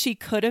feel like she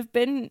could have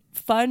been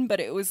fun, but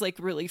it was like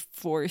really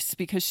forced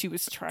because she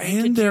was trying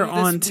to do they're this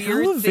on weird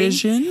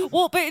television. thing.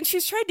 Well, but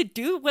she's trying to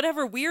do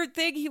whatever weird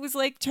thing he was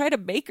like trying to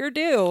make her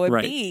do and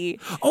Right. be.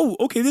 Oh,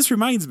 okay. This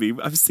reminds me.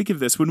 I was thinking of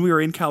this when we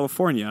were in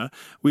California.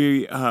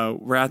 We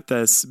were at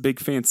this big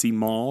fancy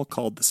mall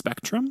called the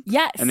Spectrum.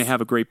 Yes. And they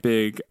have a great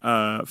big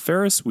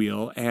Ferris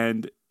wheel.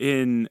 And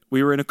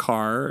we were in a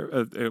car,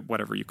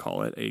 whatever you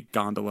call it, a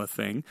gondola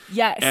thing.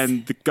 Yes.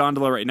 And the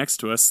gondola right next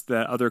to us,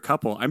 the other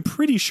couple, I'm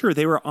pretty sure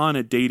they were on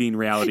a dating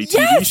reality TV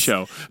Yes!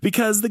 show,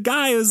 because the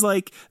guy was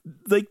like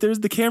there's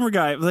the camera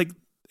guy. Like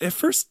at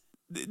first,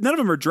 none of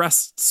them are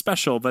dressed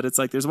special, but it's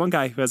like there's one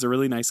guy who has a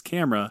really nice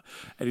camera,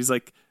 and he's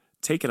like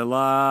taking a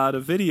lot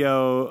of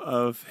video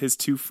of his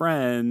two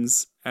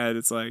friends, and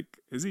it's like,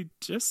 is he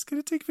just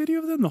gonna take video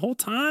of them the whole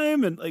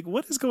time? And like,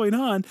 what is going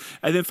on?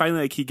 And then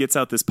finally, like, he gets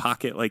out this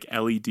pocket like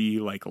LED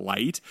like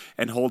light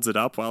and holds it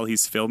up while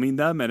he's filming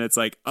them, and it's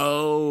like,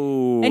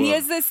 oh. And he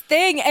has this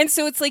thing. And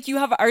so it's like you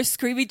have our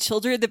screaming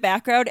children in the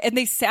background, and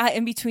they sat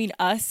in between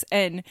us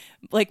and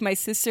like my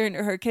sister and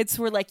her kids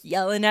were like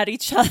yelling at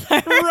each other.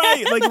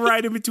 Right, like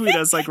right in between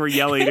us, like we're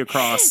yelling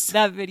across.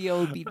 That video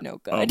would be no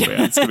Oh good.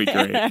 man, it's gonna be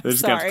great. They're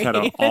just gonna have to cut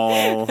out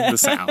all the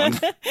sound.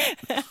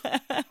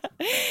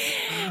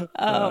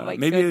 Oh my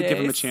Maybe goodness. give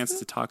them a chance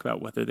to talk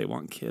about whether they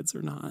want kids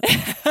or not.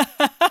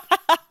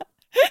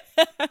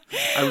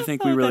 I would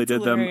think we really that's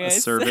did them a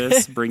hilarious.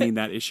 service bringing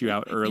that issue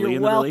out early You're in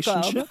the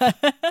welcome. relationship.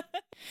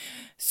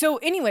 So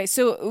anyway,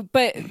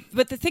 but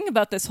the thing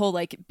about this whole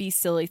like be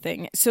silly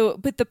thing. So,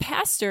 but the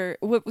pastor,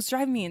 what was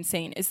driving me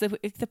insane is that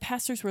if the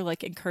pastors were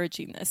like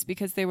encouraging this,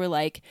 because they were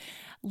like,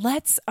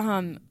 let's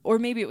or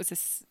maybe it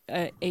was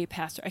a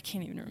pastor. I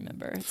can't even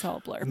remember. It's all a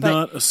blur. But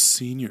Not a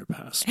senior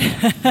pastor.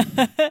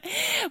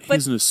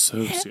 He's an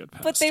associate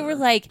pastor. But they were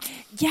like,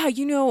 yeah,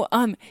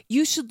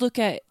 you should look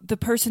at the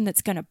person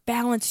that's going to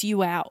balance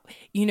you out.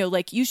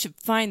 Like you should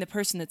find the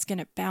person that's going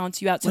to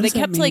balance you out. So What they does that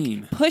kept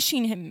mean? like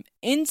pushing him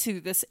into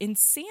this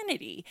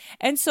insanity.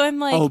 And so I'm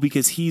like, oh,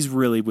 because he's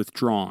really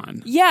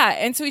withdrawn. yeah,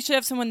 and so we should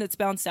have someone that's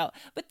balanced out.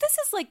 But this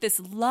is like this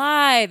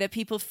lie that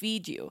people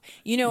feed you,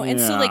 And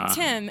so like Yeah.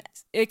 Tim,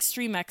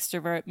 extreme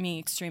extrovert, me,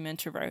 extreme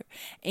introvert,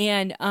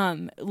 and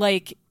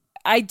like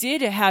I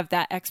did have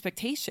that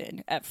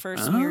expectation at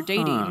first when we were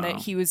dating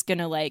that he was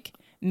gonna like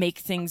make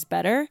things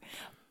better.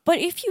 But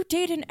if you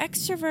date an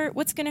extrovert,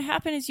 what's gonna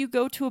happen is you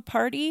go to a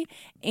party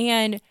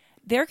and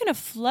they're gonna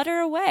flutter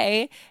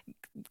away,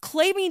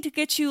 claiming to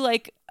get you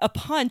like a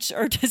punch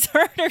or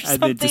dessert or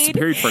something. And they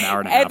disappeared for an hour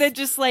and a half. And then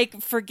just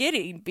like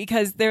forgetting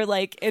because they're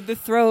like in the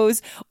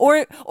throes.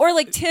 Or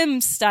like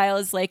Tim's style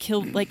is like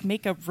he'll like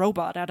make a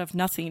robot out of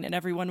nothing and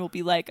everyone will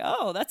be like,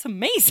 oh, that's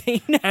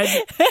amazing. And,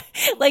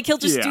 like he'll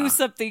just do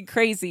something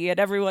crazy and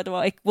everyone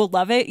will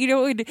love it, you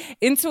know?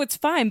 And so it's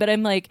fine. But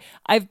I'm like,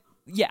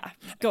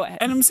 go ahead.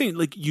 And I'm saying,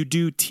 like, you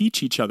do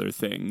teach each other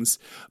things,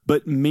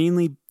 but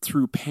mainly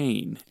through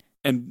pain.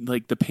 And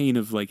like the pain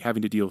of like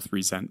having to deal with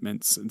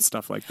resentments and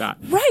stuff like that.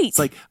 Right. It's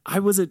like I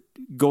wasn't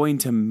going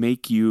to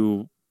make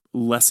you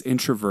less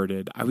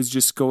introverted. I was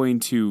just going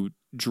to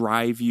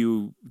drive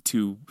you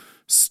to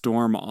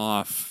storm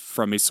off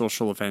from a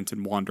social event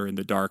and wander in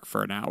the dark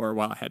for an hour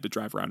while I had to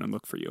drive around and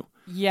look for you.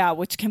 Yeah,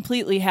 which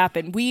completely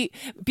happened.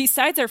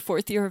 Besides our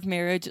 4th year of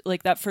marriage,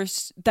 like that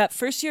first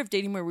year of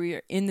dating where we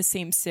were in the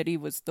same city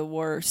was the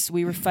worst.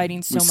 We were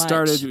fighting so much. We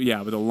started,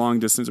 with a long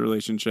distance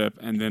relationship.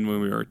 And then when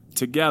we were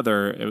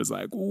together, it was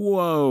like,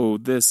 whoa,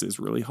 this is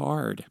really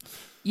hard.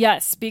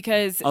 Yes,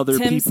 because Other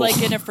Tim's people.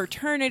 like in a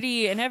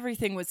fraternity and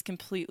everything was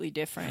completely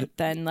different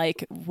than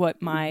like what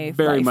my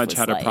very life much was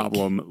had like. a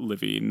problem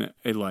living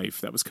a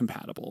life that was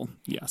compatible.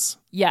 Yes.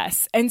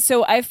 Yes. And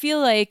so I feel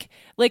like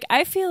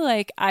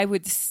I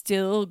would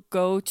still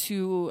go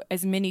to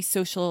as many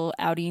social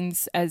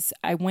outings as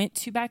I went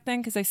to back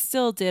then because I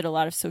still did a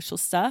lot of social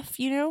stuff,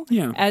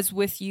 as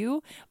with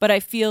you. But I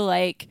feel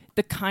like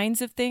the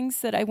kinds of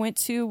things that I went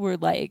to were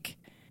like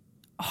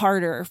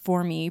harder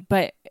for me,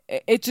 but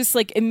it just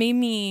like it made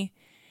me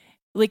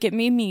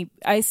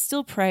I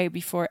still pray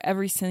before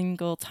every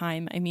single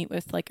time I meet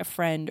with like a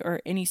friend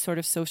or any sort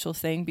of social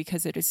thing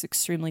because it is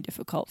extremely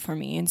difficult for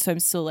me, and so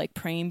I'm still like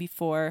praying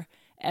before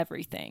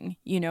everything,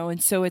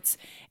 and so it's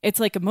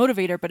like a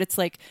motivator, but it's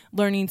like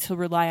learning to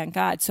rely on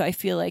God. So I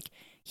feel like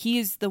he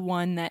is the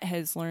one that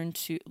has learned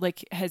to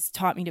has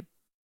taught me to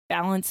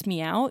balance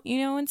me out,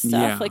 and stuff.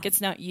 Yeah. Like it's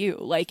not you.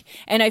 Like,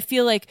 and I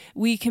feel like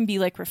we can be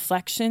like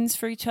reflections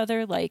for each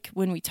other. Like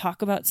when we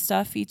talk about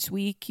stuff each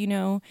week,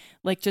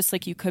 like just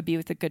like you could be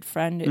with a good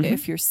friend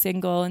if you're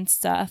single and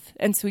stuff.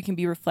 And so we can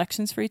be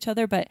reflections for each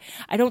other. But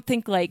I don't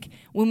think like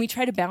when we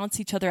try to balance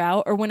each other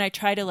out or when I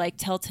try to like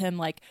tell Tim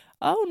like,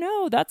 oh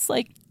no, that's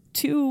like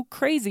too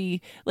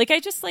crazy. Like I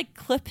just like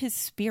clip his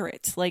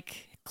spirit,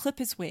 like clip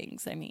his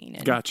wings,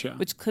 Gotcha.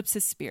 Which clips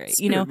his spirit,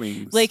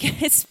 wings. like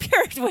his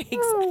spirit wings.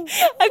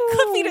 I'm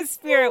clipping his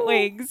spirit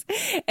wings,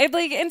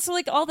 and so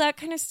like all that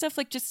kind of stuff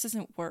like just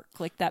doesn't work,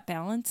 like that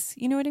balance.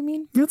 You know what I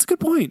mean? That's a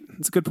good point.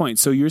 That's a good point.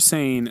 So you're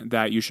saying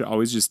that you should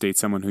always just date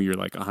someone who you're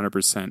like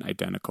 100%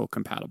 identical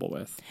compatible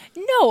with?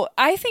 No,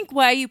 I think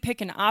why you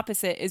pick an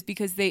opposite is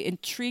because they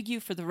intrigue you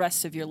for the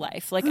rest of your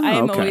life. Like I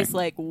am always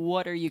like,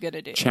 what are you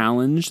gonna do?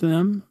 Challenge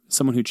them?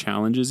 Someone who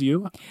challenges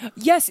you?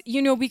 Yes,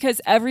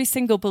 because every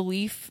single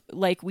belief,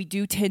 like we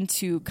do tend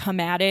to come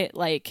at it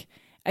like,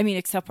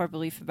 except our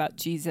belief about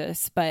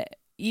Jesus, but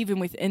even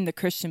within the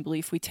Christian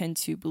belief, we tend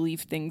to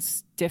believe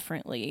things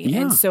differently.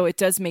 Yeah. And so it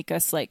does make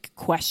us like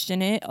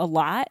question it a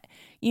lot,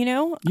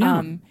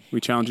 Yeah.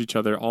 We challenge each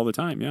other all the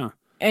time. Yeah.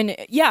 And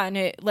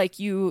it like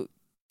you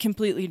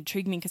completely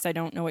intrigue me because I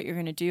don't know what you're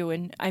going to do.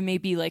 And I may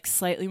be like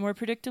slightly more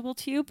predictable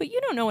to you, but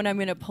you don't know when I'm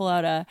going to pull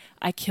out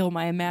I kill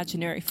my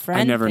imaginary friend.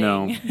 I never thing.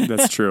 know.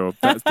 That's true.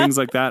 Things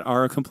like that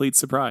are a complete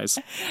surprise.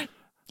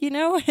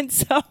 And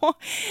so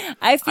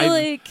I feel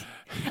like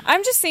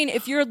I'm just saying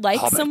if you're like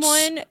Hobbits,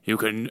 someone, you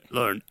can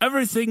learn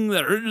everything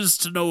there is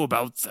to know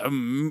about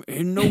them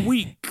in a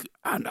week,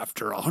 and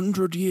after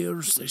 100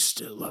 years, they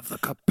still have the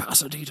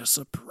capacity to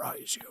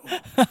surprise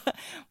you.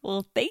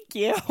 Well, thank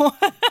you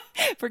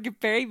for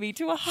comparing me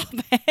to a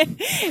hobbit.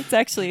 It's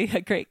actually a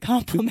great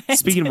compliment.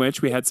 Speaking of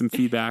which, we had some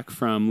feedback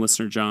from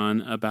listener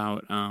John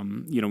about,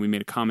 we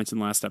made a comment in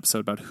the last episode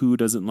about who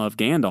doesn't love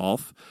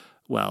Gandalf.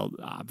 Well,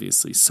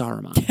 obviously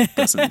Saruman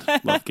doesn't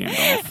love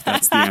Gandalf.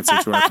 That's the answer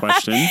to our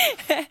question.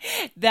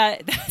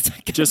 That's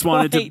a good Just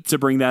point. wanted to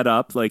bring that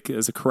up, like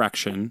as a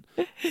correction.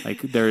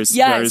 Like there is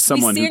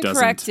someone who doesn't.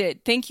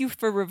 Corrected. Thank you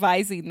for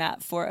revising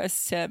that for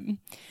us, Tim.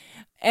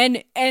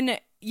 And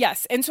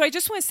yes, and so I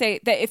just want to say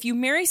that if you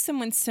marry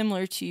someone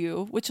similar to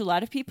you, which a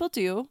lot of people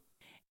do,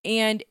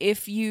 and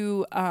if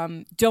you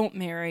don't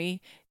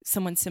marry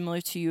someone similar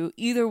to you,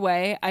 either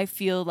way, I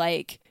feel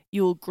like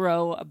you'll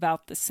grow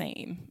about the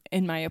same,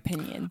 in my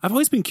opinion. I've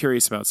always been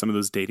curious about some of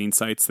those dating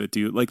sites that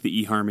do, like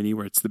the eHarmony,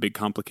 where it's the big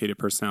complicated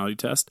personality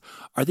test.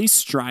 Are they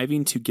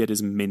striving to get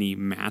as many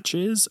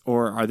matches,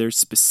 or are there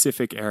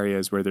specific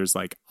areas where there's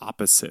like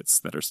opposites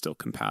that are still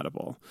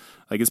compatible?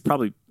 Like it's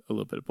probably a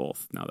little bit of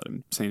both. Now that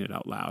I'm saying it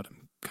out loud,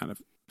 I'm kind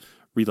of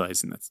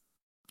realizing that's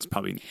it's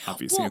probably an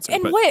obvious answer.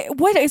 And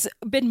what has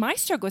been my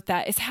struggle with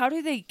that is how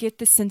do they get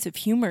the sense of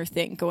humor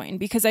thing going?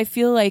 Because I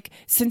feel like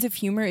sense of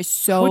humor is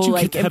so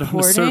like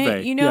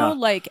important,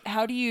 like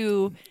how do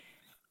you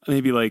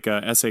maybe like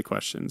essay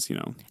questions,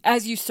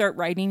 as you start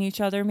writing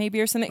each other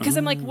maybe or something? Because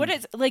I'm like, what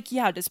is like,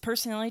 does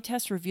personality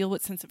test reveal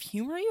what sense of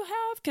humor you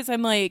have? Because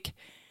I'm like,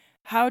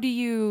 how do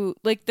you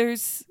like?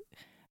 There's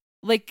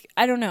like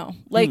I don't know,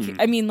 like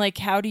I mean, like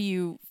how do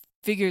you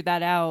figure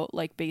that out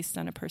like based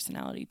on a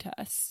personality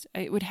test?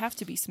 It would have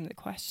to be some of the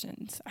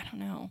questions. I don't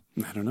know.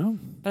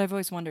 But I've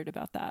always wondered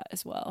about that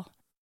as well.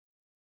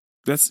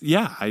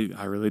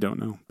 I really don't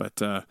know,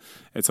 but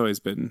it's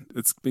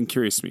been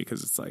curious to me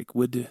because it's like,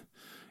 would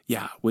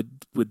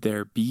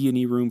there be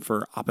any room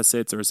for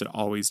opposites, or is it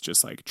always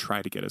just like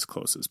try to get as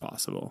close as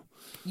possible?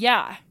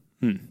 Yeah.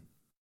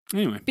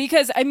 Anyway,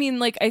 because I mean,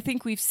 like, I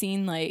think we've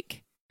seen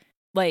like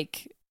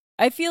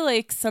I feel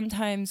like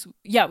sometimes,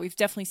 we've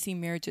definitely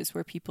seen marriages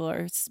where people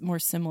are more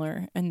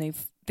similar and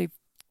they've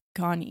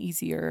gone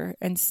easier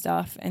and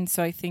stuff, and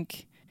so I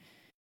think,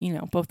 you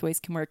know, both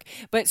ways can work.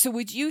 But so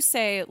would you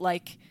say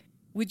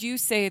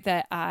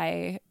that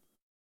I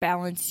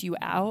balance you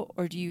out,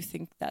 or do you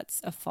think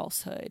that's a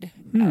falsehood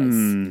as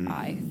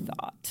I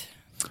thought?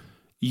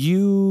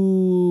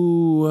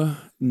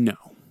 No,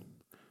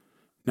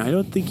 I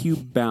don't think you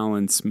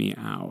balance me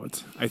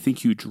out. I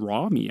think you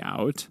draw me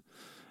out,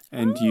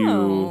 and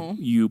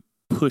you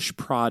push,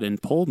 prod,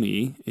 and pull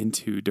me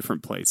into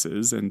different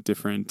places and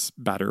different,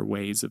 better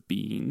ways of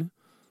being.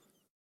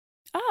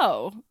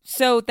 Oh,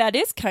 so that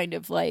is kind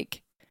of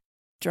like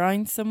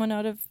drawing someone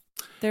out of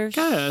their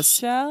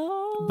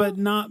shell? But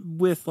not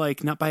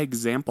by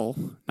example.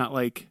 Not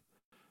like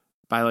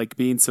by like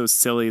being so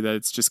silly that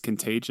it's just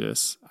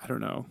contagious. I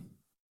don't know.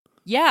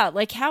 Yeah,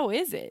 like how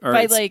is it? Or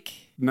by like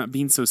not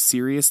being so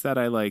serious that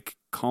I like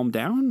calm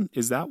down?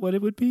 Is that what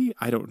it would be?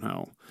 I don't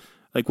know.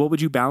 Like, what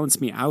would you balance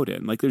me out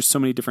in? Like, there's so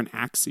many different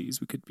axes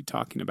we could be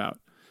talking about.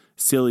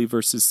 Silly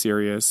versus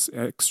serious,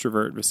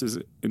 extrovert versus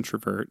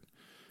introvert.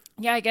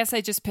 Yeah, I guess I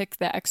just picked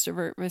the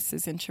extrovert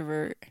versus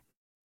introvert.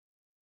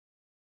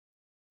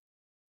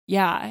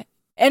 Yeah.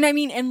 And I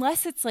mean,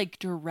 unless it's like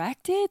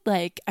directed,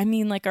 like, I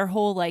mean, like our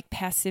whole like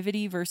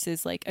passivity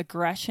versus like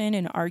aggression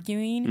and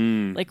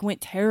arguing like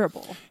went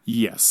terrible.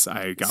 Yes,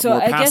 I got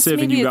more passive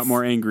and you got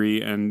more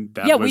angry, and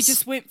we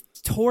just went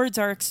towards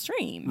our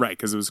extreme. Right,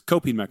 because it was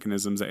coping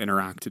mechanisms that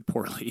interacted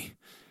poorly.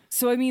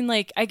 So, I mean,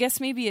 like, I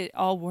guess maybe it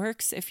all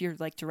works if you're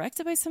like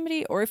directed by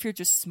somebody, or if you're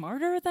just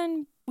smarter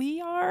than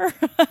we are.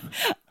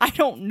 I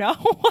don't know.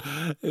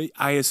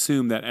 I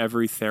assume that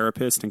every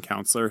therapist and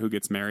counselor who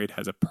gets married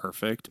has a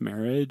perfect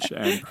marriage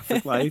and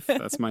perfect life.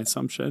 That's my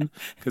assumption,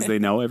 because they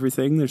know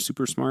everything. They're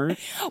super smart.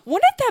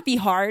 Wouldn't that be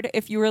hard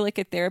if you were like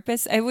a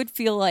therapist? I would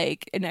feel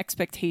like an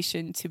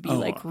expectation to be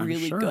like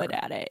really good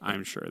at it.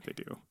 I'm sure they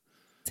do.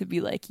 To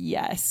be like,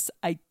 yes,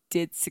 I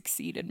did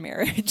succeed in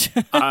marriage.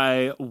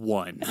 I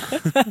won.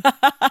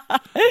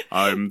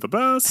 I'm the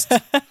best.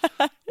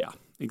 Yeah,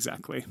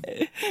 exactly.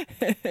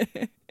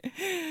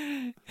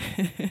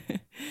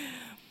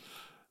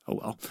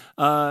 Oh,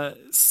 well.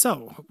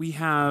 So we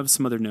have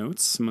some other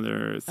notes, some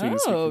other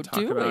things we can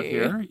talk about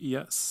here.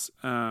 Yes.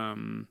 I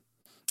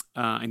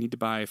need to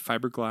buy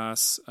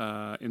fiberglass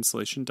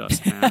insulation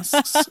dust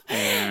masks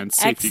and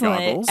safety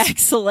goggles.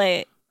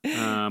 Excellent.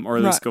 Or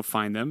at least go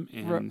find them.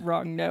 And...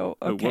 Wrong note.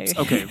 Okay. Whoops.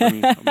 Okay. Let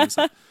me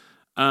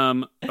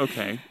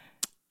okay.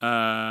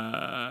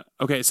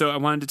 Okay. So I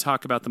wanted to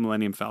talk about the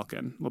Millennium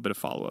Falcon. A little bit of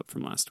follow up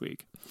from last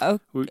week. Oh,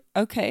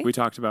 okay. We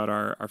talked about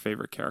our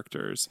favorite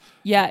characters.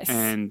 Yes.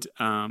 And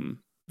listener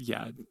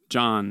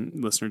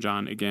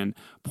John again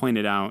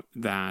pointed out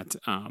that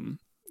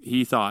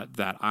he thought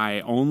that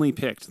I only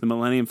picked the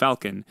Millennium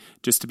Falcon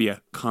just to be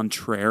a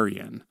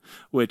contrarian,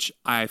 which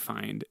I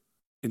find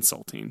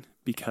insulting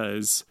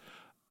because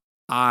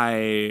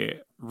I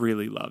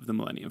really love the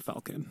Millennium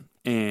Falcon,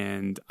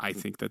 and I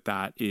think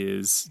that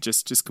is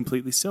just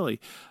completely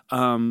silly.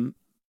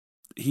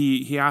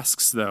 He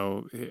asks,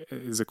 though,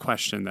 is a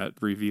question that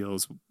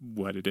reveals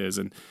what it is,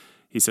 and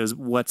he says,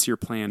 "What's your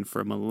plan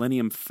for a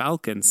Millennium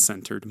Falcon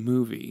centered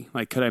movie?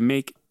 Like, could I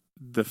make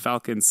the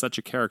Falcon such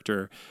a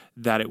character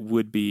that it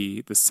would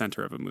be the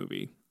center of a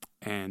movie?"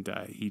 And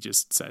he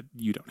just said,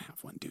 "You don't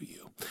have one, do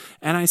you?"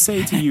 And I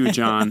say to you,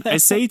 John,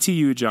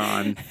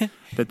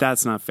 that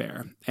that's not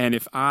fair. And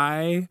if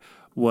I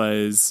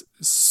was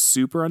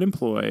super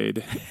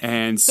unemployed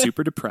and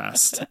super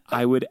depressed,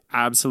 I would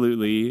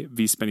absolutely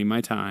be spending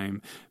my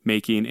time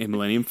making a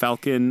Millennium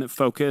Falcon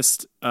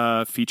focused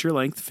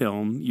feature-length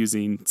film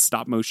using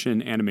stop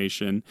motion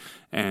animation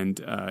and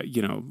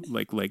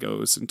like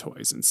Legos and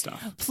toys and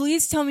stuff.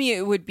 Please tell me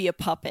it would be a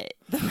puppet.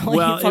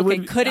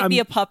 Could it be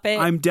a puppet?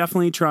 I'm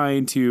definitely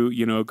trying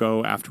to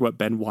go after what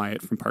Ben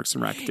Wyatt from Parks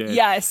and Rec did.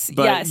 Yes,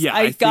 yeah,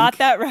 I got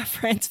that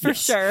reference for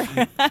sure.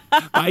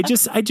 I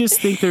just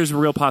think there's a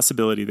real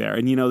possibility there,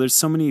 and there's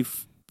so many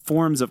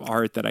forms of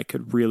art that I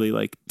could really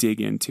like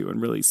dig into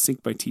and really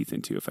sink my teeth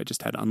into if I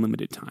just had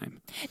unlimited time.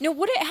 Now,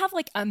 would it have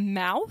like a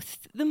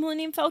mouth, the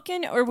Millennium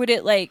Falcon, or would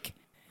it like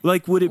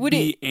would it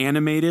be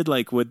animated?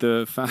 Like would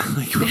the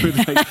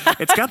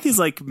it's got these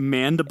like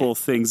mandible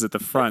things at the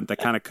front that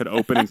kind of could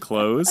open and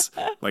close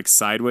like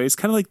sideways,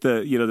 kind of like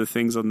the the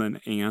things on the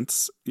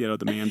ants,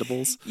 the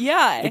mandibles.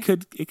 Yeah, it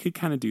could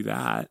kind of do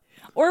do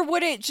or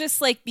would it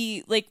just like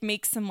be like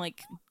make some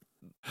like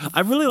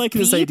I really like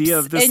this idea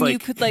of this, and you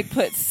could like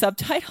put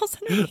subtitles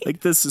underneath,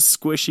 like this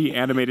squishy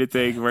animated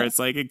thing where it's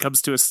like it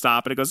comes to a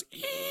stop and it goes,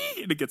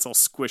 and it gets all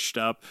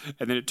squished up,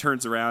 and then it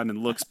turns around and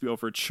looks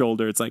over its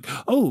shoulder. It's like,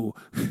 oh.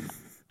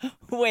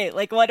 Wait,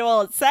 like what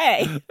will it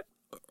say?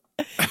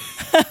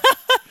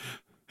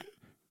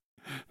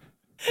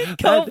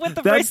 Go with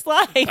the first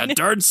line. That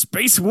darn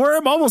space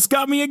worm almost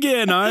got me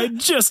again. I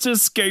just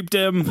escaped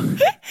him.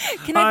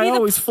 I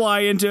always fly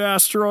into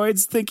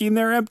asteroids thinking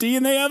they're empty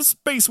and they have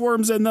space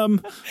worms in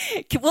them.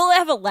 We'll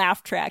have a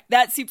laugh track.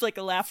 That seems like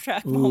a laugh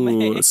track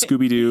moment. A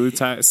Scooby-Doo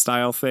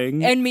style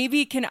thing. And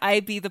maybe can I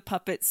be the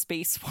puppet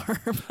space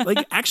worm?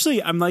 Like,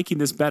 actually, I'm liking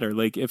this better.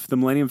 Like, if the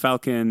Millennium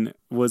Falcon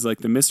was like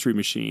the Mystery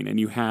Machine and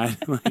you had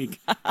like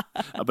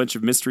a bunch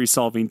of mystery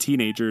solving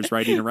teenagers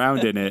riding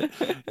around in it,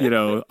 you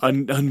know,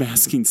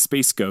 unmasking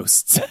space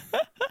ghosts.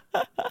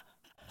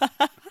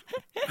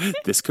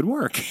 This could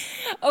work.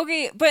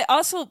 Okay, but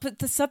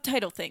the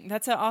subtitle thing,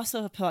 that's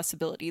also a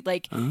possibility.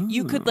 Like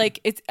you could like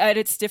it's at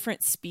its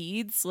different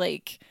speeds,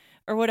 like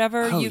or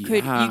whatever. You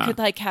could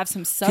like have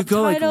some subtitles.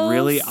 Could go like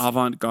really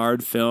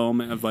avant-garde film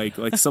of like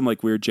some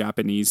like weird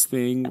Japanese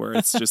thing where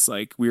it's just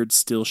like weird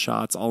still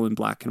shots all in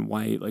black and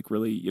white, like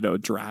really, you know,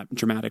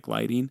 dramatic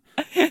lighting.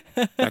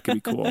 That could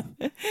be cool.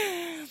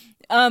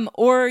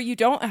 Or you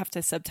don't have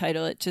to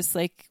subtitle it, just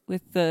like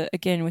with the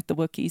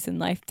Wookiees in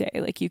Life Day.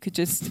 Like you could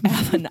just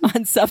have an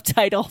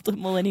unsubtitled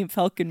Millennium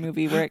Falcon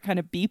movie where it kind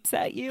of beeps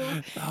at you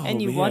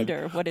and you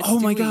wonder what it's doing.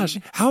 Oh my gosh.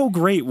 How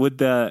great would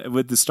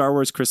the Star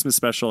Wars Christmas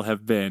special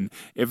have been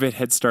if it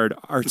had starred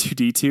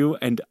R2-D2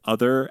 and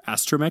other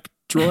astromech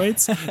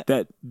droids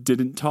that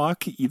didn't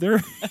talk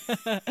either?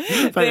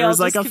 But there was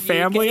like a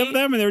family of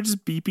them and they were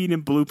just beeping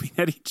and blooping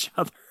at each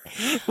other.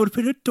 It would have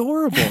been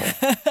adorable.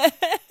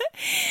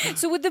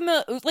 So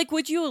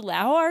would you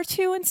allow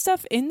R2 and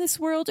stuff in this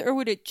world, or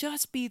would it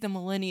just be the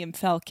Millennium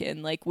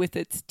Falcon, like with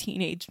its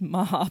teenage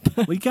mob?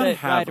 We gotta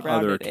have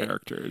other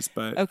characters,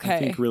 but I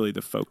think really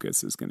the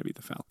focus is going to be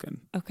the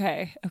Falcon.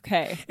 Okay.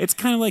 It's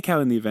kind of like how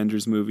in the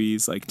Avengers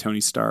movies, like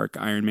Tony Stark,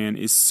 Iron Man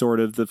is sort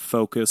of the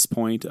focus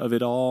point of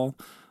it all.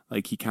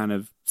 Like he kind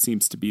of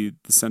seems to be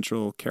the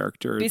central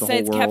character of the whole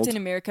world. Besides Captain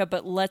America,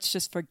 but let's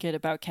just forget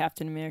about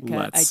Captain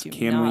America. I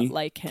do not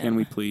like him. Can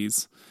we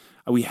please?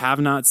 We have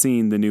not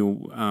seen the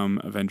new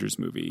Avengers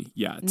movie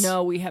yet.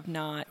 No, we have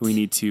not. We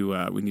need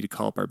to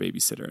call up our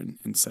babysitter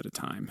and set a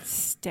time.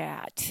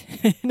 Stat.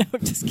 No,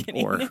 just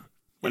kidding. Or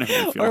whenever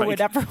we feel or like.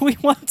 whatever we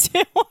want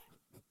to.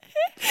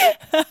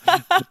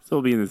 So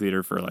we'll be in the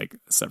theater for like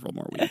several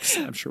more weeks.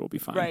 I'm sure we'll be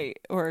fine. Right.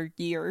 Or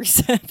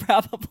years,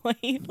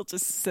 probably. We'll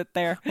just sit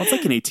there. Well, it's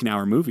like an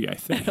 18-hour movie, I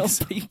think.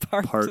 It'll be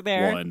part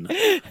there. 1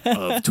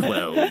 of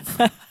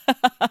 12.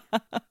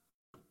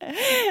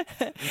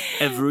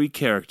 Every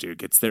character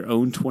gets their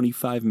own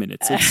 25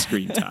 minutes of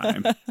screen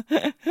time.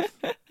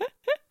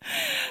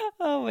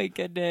 Oh my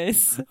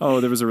goodness.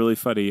 Oh, there was a really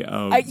funny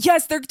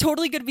yes, they're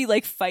totally gonna be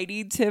like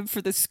fighting Tim for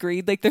the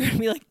screen. Like they're gonna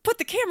be like, put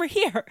the camera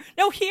here,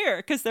 no here,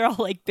 because they're all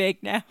like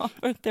big now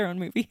with their own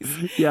movies.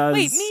 Yes.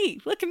 Wait, me,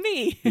 look at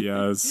me.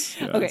 Yes.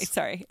 Okay,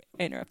 sorry,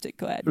 I interrupted.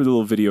 Go ahead. There was a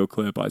little video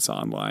clip I saw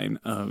online.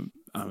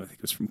 I think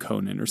it was from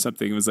Conan or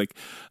something. It was like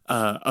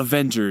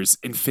Avengers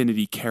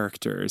Infinity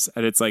characters,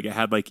 and it's like it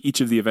had like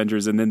each of the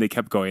Avengers, and then they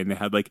kept going. They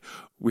had like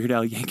Weird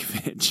Al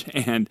Yankovic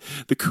and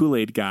the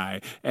Kool-Aid guy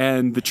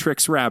and the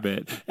Trix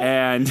Rabbit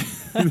and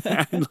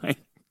like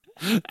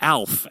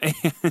Alf, and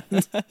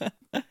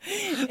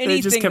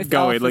they just kept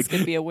going. Like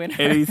gonna be a winner.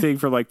 Anything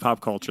from like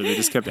pop culture, they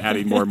just kept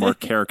adding more and more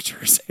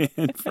characters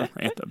in for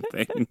random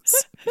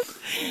things.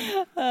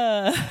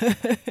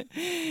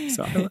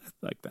 So I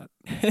like that.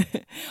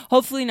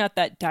 Hopefully not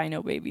that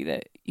Dino Baby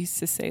that used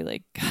to say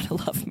like "Gotta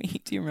love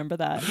me." Do you remember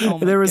that? Oh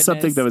my there was goodness.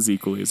 something that was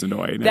equally as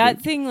annoying. That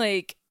thing,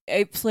 like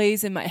it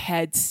plays in my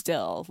head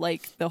still,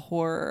 like the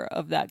horror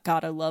of that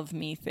 "Gotta love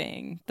me"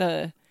 thing.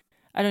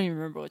 I don't even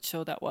remember what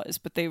show that was,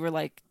 but they were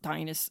like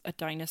a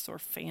dinosaur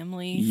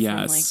family.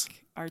 Yes. From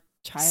like our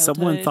childhood.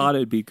 Someone thought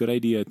it'd be a good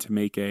idea to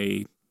make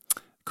a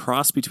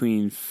cross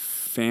between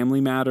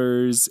Family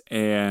Matters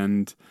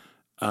and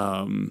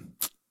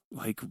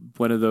like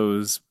one of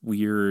those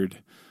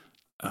weird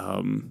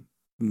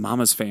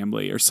Mama's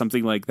Family or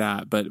something like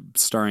that, but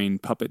starring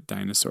puppet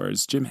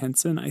dinosaurs. Jim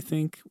Henson, I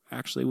think,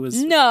 actually was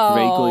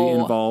vaguely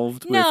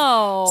involved with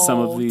some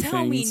of the tell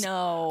things. Me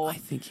no. I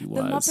think he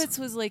was. The Muppets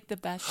was like the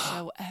best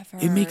show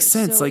ever. It makes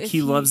sense. So like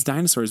he loves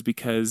dinosaurs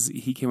because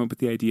he came up with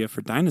the idea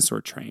for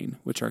Dinosaur Train,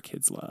 which our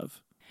kids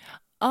love.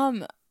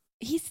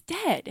 He's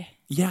dead.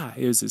 Yeah,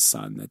 it was his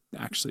son that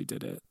actually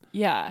did it.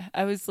 Yeah,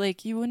 I was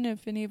like, you wouldn't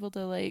have been able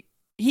to like.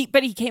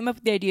 But he came up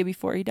with the idea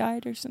before he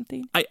died or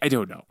something? I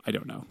don't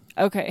know.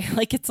 Okay,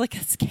 like it's like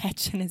a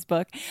sketch in his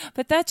book.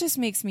 But that just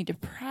makes me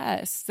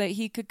depressed that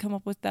he could come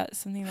up with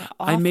something that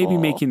awful. I may be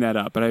making that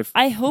up, but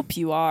I hope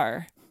you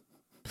are.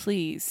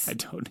 Please. I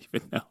don't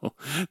even know.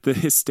 The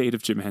estate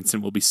of Jim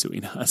Henson will be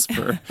suing us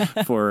for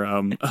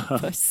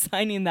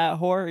signing that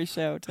horror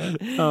show.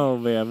 Oh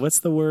man, what's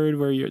the word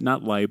where you're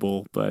not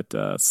libel, but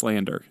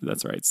slander?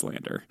 That's right,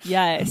 slander.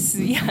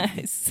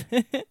 Yes.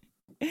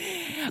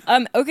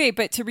 Okay,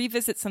 but to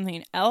revisit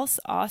something else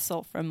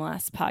also from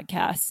last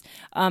podcast,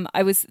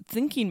 I was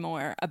thinking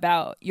more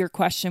about your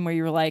question where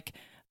you were like,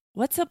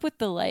 what's up with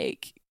the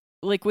like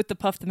with the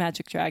Puff the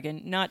Magic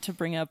Dragon, not to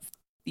bring up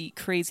the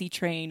crazy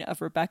train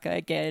of Rebecca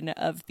again,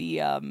 of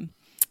the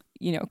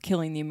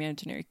killing the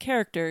imaginary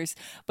characters,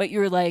 but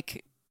you're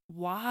like,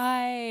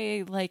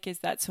 why, like, is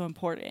that so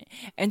important?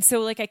 And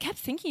so, like, I kept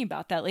thinking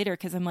about that later,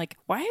 because I'm like,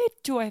 why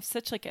do I have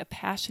such like a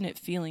passionate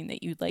feeling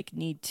that you like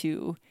need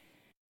to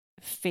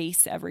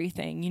face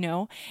everything,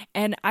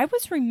 And I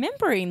was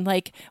remembering,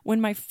 like,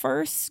 when my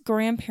first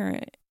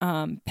grandparent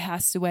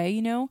passed away,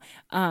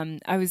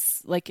 I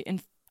was like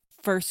in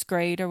first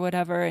grade or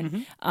whatever,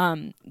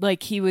 and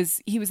like he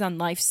was on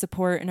life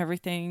support and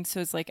everything, so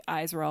his like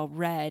eyes were all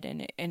red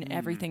and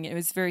everything. It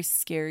was very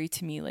scary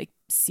to me, like,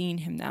 seeing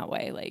him that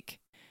way, like,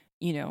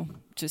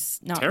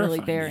 just not Terrifying,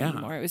 really there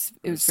anymore. It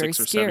was very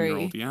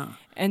scary. Yeah.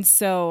 And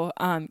so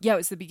it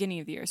was the beginning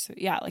of the year, so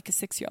yeah, like a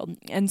 6-year-old.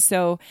 And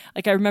so,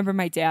 like, I remember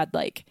my dad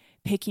like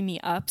picking me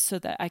up so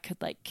that I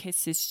could like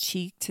kiss his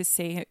cheek to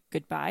say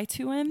goodbye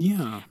to him.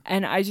 Yeah.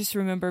 And I just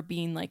remember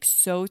being like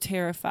so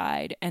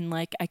terrified, and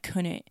like I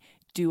couldn't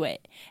do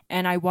it.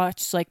 And I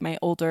watched like my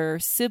older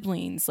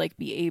siblings like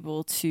be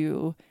able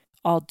to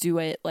all do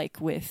it, like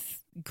with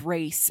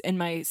grace. And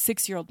my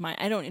 6-year-old mind,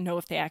 I don't know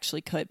if they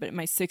actually could, but in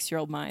my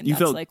 6-year-old mind, You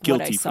that's felt like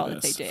guilty what I saw for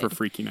that they this, did. for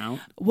freaking out?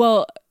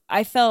 Well,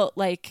 I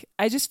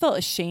just felt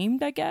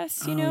ashamed, I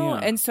guess, Yeah.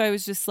 And so I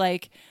was just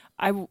like,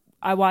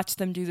 I watched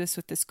them do this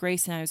with this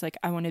grace, and I was like,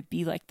 I want to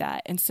be like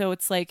that. And so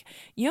it's like,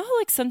 how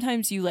like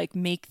sometimes you like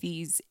make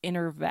these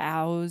inner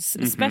vows,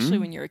 especially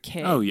when you're a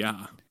kid. Oh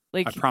yeah.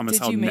 Like, I promise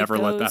did I'll you make never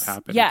let those? that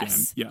happen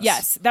Yes, again.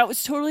 Yes, that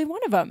was totally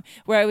one of them,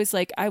 where I was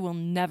like, I will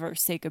never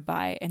say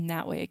goodbye in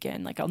that way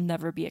again. Like, I'll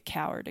never be a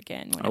coward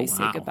again when I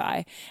say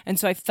goodbye. And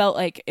so I felt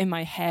like in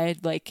my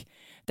head, like,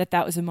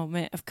 that was a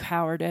moment of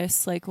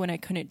cowardice, like when I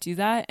couldn't do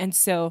that. And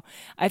so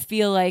I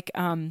feel like,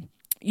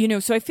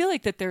 so I feel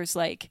like that there's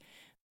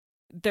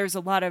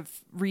a lot of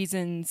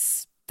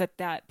reasons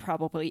that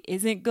probably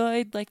isn't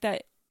good, like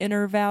that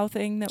inner vow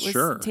thing that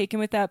was taken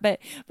with that, but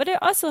it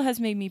also has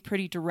made me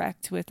pretty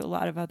direct with a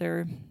lot of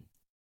other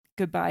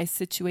goodbye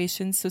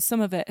situations, so some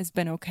of it has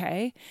been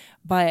okay,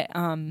 but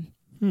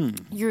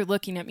you're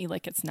looking at me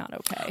like it's not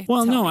okay.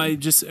 Well, no, I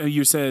just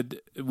you said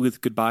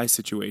with goodbye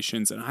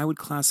situations, and I would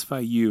classify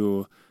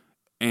you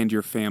and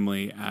your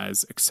family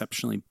as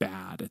exceptionally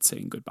bad at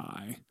saying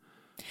goodbye.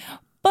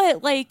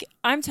 But like,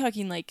 I'm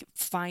talking like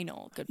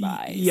final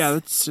goodbyes. Yeah,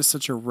 that's just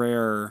such a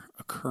rare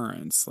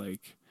occurrence.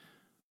 Like,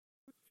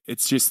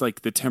 it's just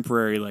like the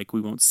temporary, like,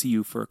 we won't see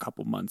you for a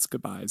couple months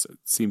goodbyes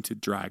seem to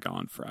drag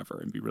on forever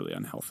and be really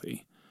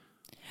unhealthy.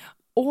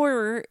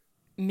 Or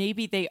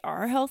maybe they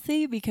are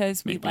healthy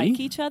because we like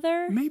each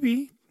other.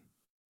 Maybe.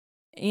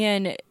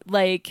 And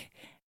like,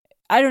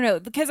 I don't know,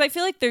 because I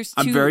feel like there's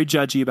two. I'm very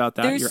judgy about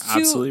that. You're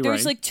absolutely right.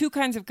 There's like two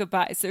kinds of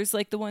goodbyes. There's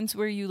like the ones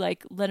where you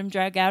like let them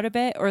drag out a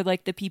bit, or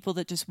like the people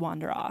that just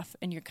wander off,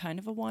 and you're kind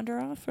of a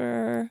wander off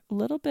for a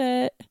little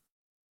bit.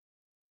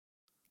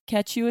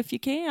 Catch you if you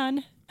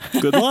can.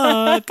 Good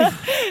luck.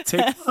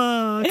 Take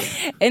luck.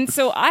 And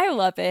so I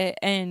love it,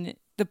 and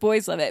the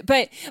boys love it.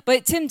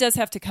 But Tim does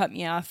have to cut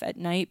me off at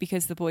night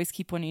because the boys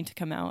keep wanting to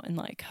come out and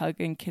like hug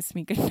and kiss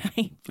me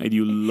goodnight. And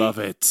you love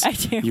it. I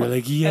do. You're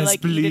like, yes, I,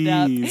 like, please. Eat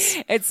it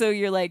up. And so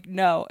you're like,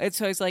 no. And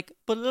so I was like,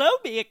 blow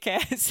me a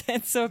kiss.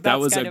 And so that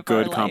was kind a of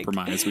good our,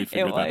 compromise. We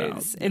figured that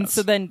out. And yes.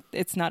 so then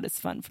it's not as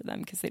fun for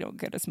them because they don't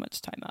get as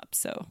much time up.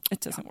 So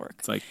it doesn't work.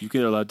 It's like you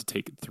get allowed to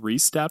take 3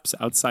 steps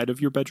outside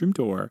of your bedroom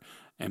door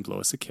and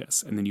blow us a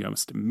kiss, and then you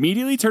must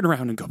immediately turn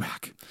around and go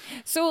back.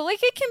 So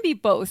like it can be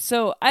both.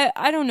 So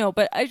I don't know,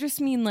 but I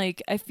just mean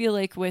like I feel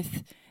like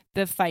with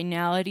the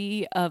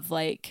finality of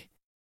like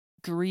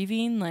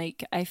grieving,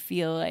 like I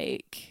feel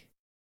like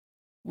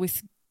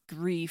with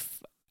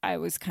grief I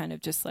was kind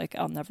of just like,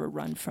 I'll never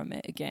run from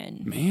it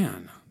again.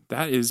 Man,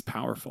 that is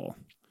powerful.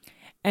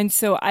 And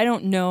so I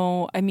don't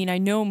know. I mean, I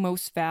know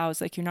most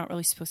vows, like you're not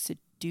really supposed to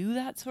do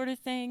that sort of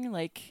thing.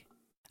 Like,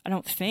 I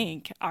don't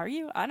think. Are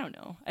you? I don't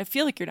know. I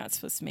feel like you're not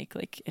supposed to make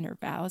like inner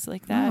vows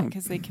like that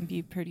because they can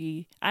be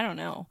pretty, I don't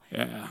know.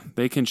 Yeah,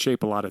 they can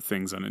shape a lot of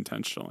things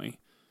unintentionally.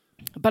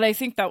 But I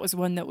think that was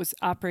one that was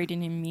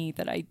operating in me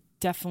that I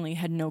definitely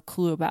had no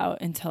clue about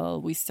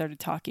until we started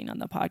talking on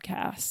the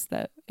podcast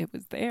that it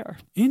was there.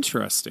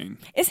 Interesting.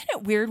 Isn't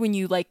it weird when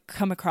you like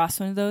come across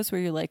one of those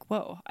where you're like,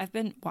 whoa,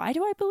 why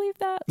do I believe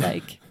that?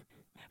 Like,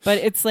 but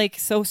it's like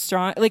so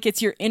strong. Like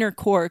it's your inner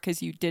core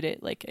because you did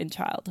it like in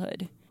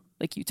childhood.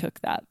 Like you took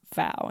that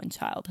vow in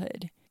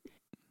childhood.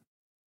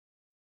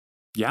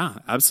 Yeah,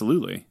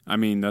 absolutely. I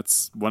mean,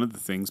 that's one of the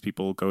things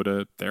people go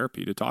to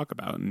therapy to talk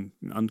about and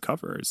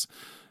uncover is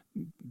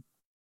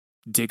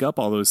dig up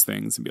all those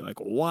things and be like,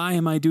 why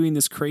am I doing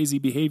this crazy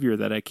behavior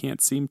that I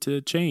can't seem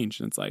to change?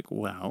 And it's like,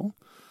 well,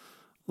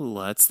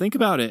 let's think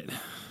about it.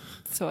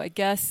 So I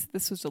guess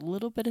this was a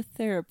little bit of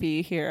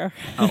therapy here.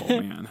 Oh,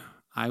 man.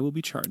 I will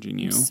be charging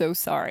you. I'm so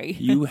sorry.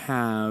 You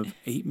have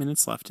 8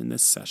 minutes left in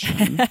this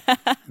session,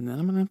 and then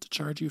I'm going to have to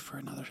charge you for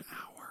another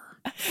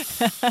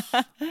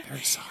hour.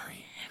 Very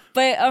sorry.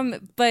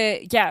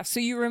 But yeah, so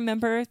you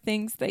remember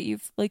things that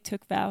you've like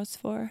took vows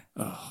for?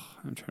 Oh,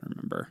 I'm trying to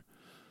remember.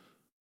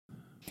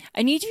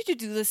 I need you to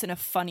do this in a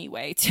funny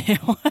way too.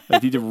 I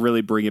need to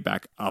really bring it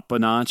back up a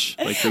notch.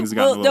 Like things have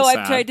gotten a little no, sad.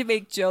 I've tried to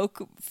make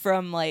joke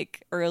from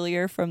like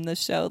earlier from the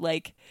show,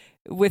 like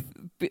with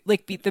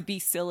like the be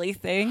silly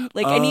thing.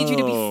 Like I need you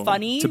to be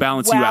funny to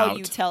balance while you out.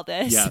 you tell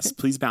this. Yes,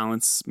 please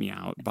balance me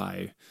out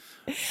by.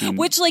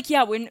 Which, like,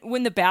 yeah,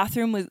 when the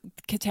bathroom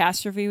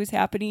catastrophe was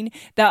happening,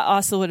 that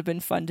also would have been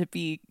fun to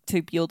be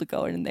able to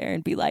go in there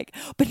and be like,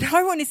 but now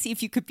I want to see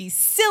if you could be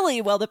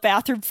silly while the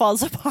bathroom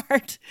falls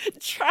apart.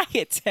 Try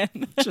it,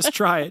 Tim. Just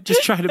try it.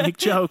 Just try to make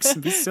jokes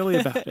and be silly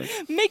about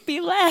it. Make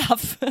me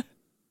laugh.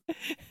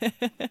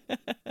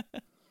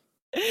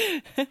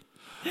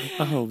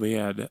 Oh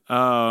man.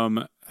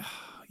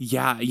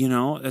 Yeah, you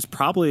know, that's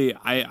probably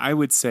I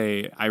would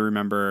say I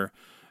remember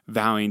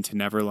vowing to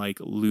never like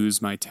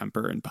lose my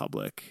temper in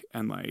public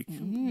and like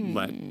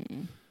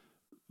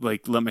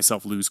let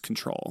myself lose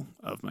control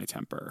of my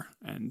temper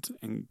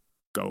and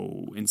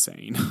go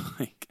insane.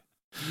 like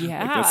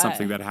that's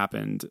something that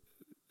happened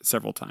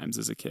several times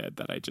as a kid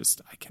that I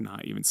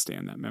cannot even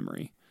stand that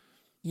memory.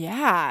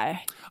 Yeah.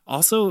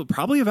 Also,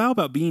 probably a vow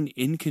about being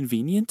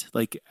inconvenient,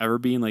 like ever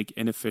being like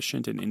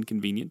inefficient and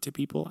inconvenient to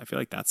people. I feel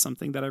like that's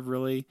something that I've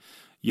really,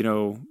 you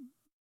know,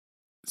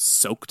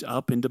 soaked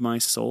up into my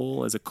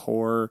soul as a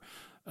core,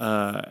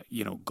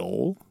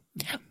 goal.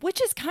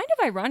 Which is kind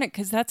of ironic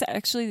because that's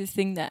actually the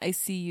thing that I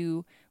see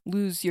you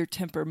lose your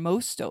temper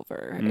most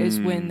over is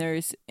when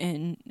there's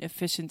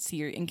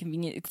inefficiency or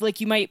inconvenience. Like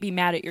you might be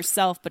mad at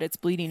yourself, but it's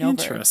bleeding over.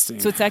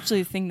 Interesting. So it's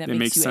actually the thing that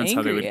makes you sense angriest.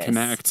 how they would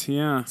connect.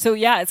 Yeah. So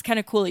yeah, it's kind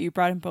of cool that you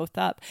brought them both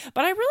up.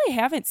 But I really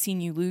haven't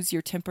seen you lose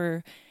your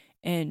temper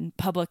in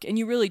public, and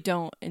you really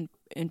don't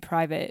in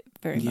private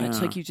very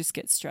much. Like you just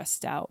get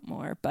stressed out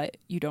more, but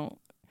you don't.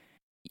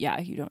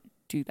 Yeah, you don't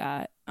do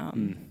that.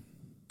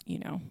 You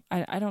know,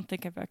 I don't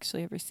think I've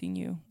actually ever seen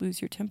you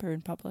lose your temper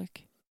in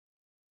public.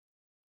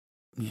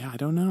 Yeah, I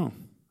don't know.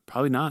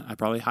 Probably not. I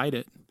probably hide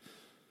it.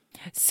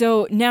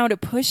 So now to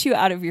push you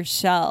out of your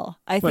shell,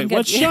 Wait,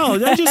 what shell?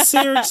 Did I just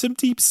share some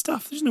deep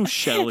stuff? There's no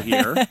shell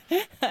here.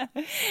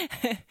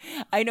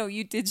 I know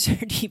you did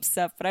share deep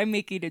stuff, but I'm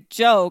making a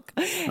joke.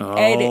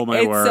 Oh,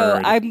 my word.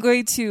 So I'm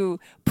going to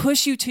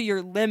push you to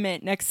your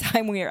limit next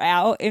time we are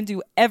out and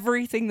do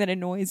everything that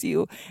annoys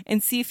you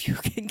and see if you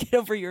can get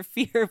over your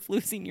fear of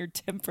losing your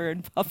temper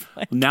in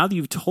public. Now that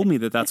you've told me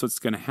that that's what's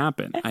going to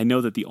happen, I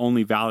know that the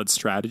only valid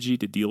strategy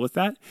to deal with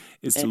that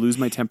is to lose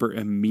my temper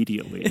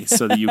immediately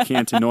so that you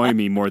can't annoy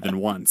me more than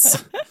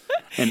once.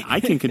 And I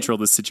can control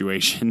the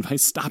situation by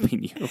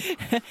stopping you.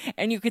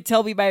 And you could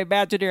tell me my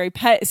imaginary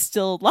pet is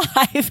still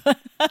alive.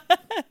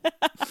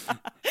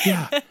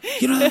 Yeah.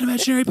 You know that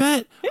imaginary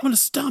pet? I'm going to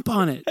stomp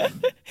on it.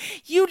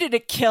 You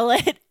didn't kill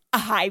it.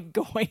 I'm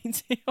going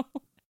to.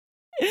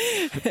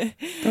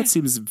 That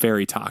seems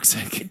very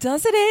toxic.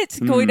 Doesn't it?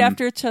 Going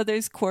after each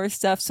other's core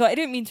stuff. So I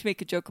didn't mean to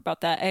make a joke about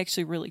that. I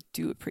actually really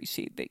do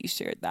appreciate that you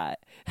shared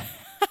that.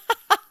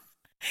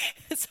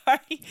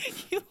 Sorry.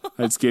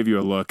 I just gave you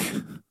a look.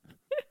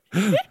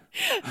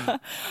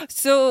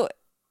 So,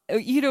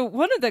 you know,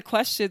 one of the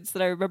questions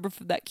that I remember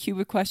from that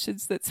Cuba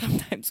questions that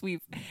sometimes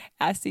we've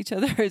asked each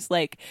other is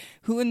like,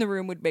 who in the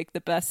room would make the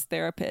best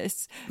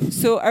therapist?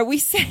 So are we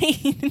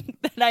saying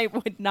that I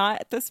would not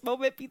at this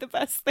moment be the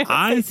best therapist?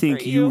 I think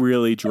for you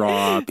really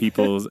draw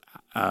people's,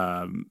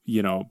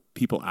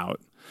 people out.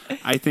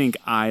 I think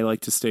I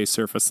like to stay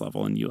surface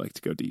level and you like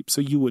to go deep.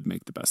 So you would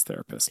make the best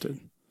therapist.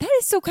 That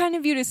is so kind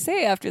of you to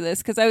say after this,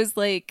 because I was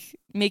like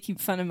making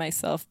fun of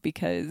myself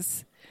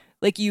because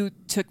like you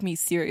took me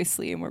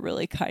seriously and were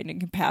really kind and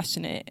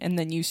compassionate, and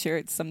then you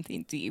shared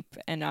something deep,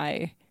 and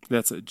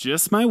that's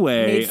just my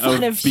way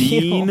of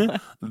being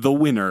the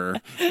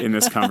winner in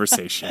this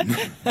conversation.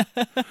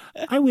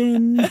 I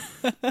win.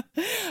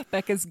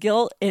 Becca's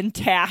guilt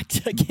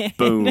intact again.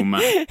 Boom.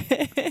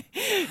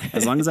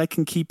 As long as I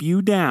can keep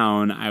you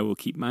down, I will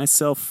keep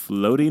myself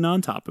floating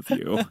on top of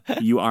you.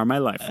 You are my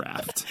life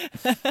raft.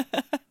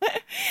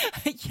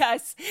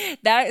 Yes,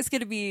 that is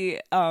going to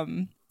be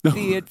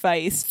the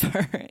advice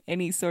for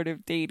any sort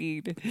of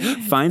dating.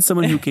 Find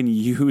someone who can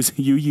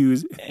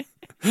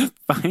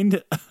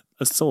find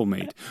a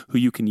soulmate who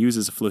you can use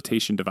as a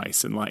flotation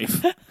device in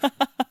life,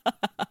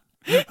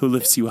 who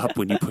lifts you up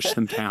when you push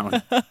them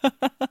down.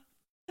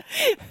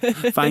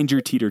 Find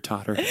your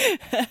teeter-totter.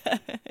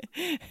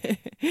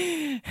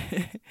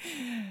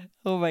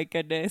 Oh my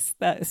goodness,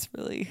 that is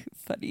really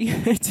funny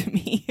to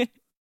me.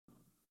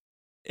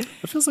 It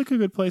feels like a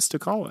good place to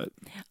call it.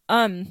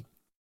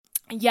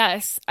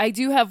 Yes, I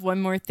do have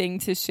one more thing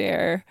to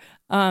share.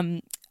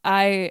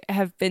 I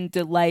have been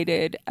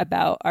delighted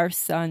about our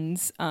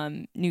son's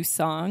new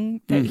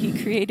song that he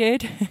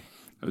created.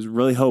 I was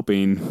really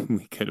hoping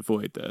we could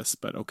avoid this,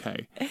 but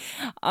okay.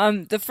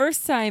 The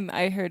first time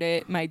I heard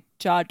it, my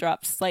jaw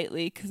dropped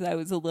slightly because I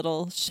was a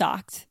little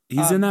shocked.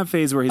 He's in that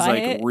phase where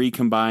he's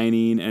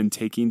recombining and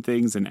taking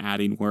things and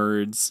adding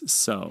words.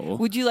 So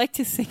would you like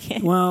to sing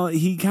it? Well,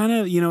 he kind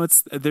of,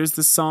 there's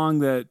this song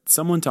that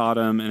someone taught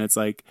him, and it's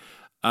like,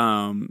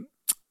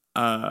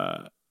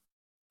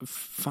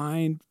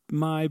 find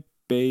my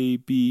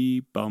baby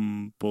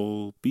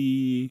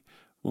bumblebee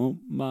won't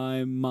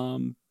my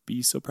mom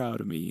be so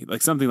proud of me?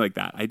 Like something like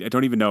that. I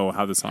don't even know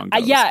how the song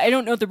goes. Yeah, I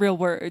don't know the real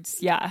words.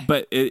 Yeah.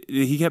 But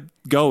he kept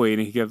going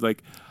and he kept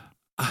like,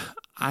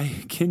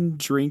 I can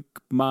drink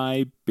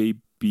my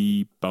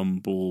baby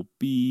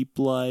bumblebee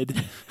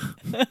blood.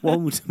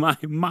 Won't my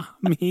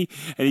mommy?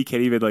 And he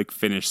can't even like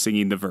finish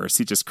singing the verse.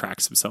 He just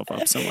cracks himself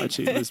up so much.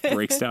 He just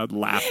breaks down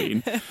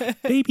laughing.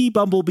 Baby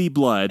bumblebee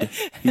blood.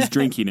 He's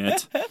drinking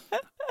it.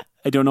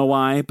 I don't know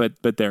why,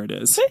 but there it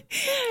is.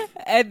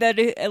 And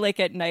then like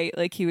at night,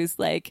 like he was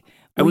like,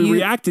 and we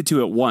reacted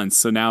to it once,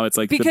 so now it's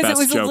like the best joke ever.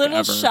 Because it was a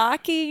little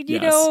shocking, you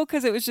know,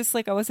 because it was just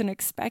like I wasn't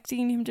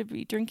expecting him to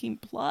be drinking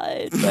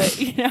blood, but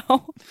you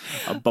know.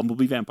 A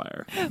bumblebee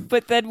vampire.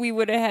 But then we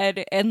went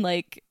ahead and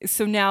like,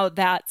 so now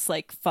that's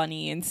like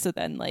funny. And so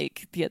then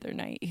like the other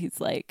night,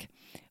 he's like,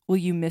 will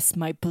you miss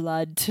my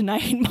blood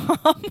tonight,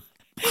 Mom?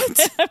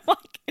 What? I'm like,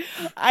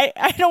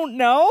 I don't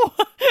know.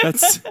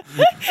 That's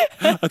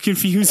a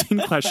confusing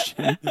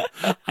question.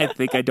 I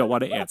think I don't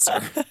want to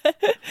answer.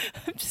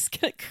 I'm just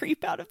going to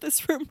creep out of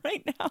this room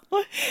right now.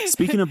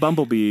 Speaking of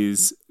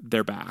bumblebees,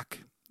 they're back.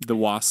 The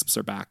wasps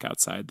are back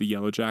outside. The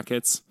yellow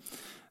jackets,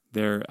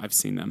 I've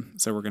seen them.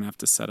 So we're going to have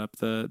to set up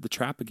the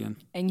trap again.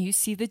 And you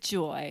see the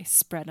joy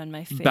spread on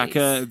my face.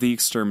 Becca, the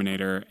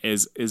exterminator,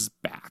 is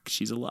back.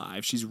 She's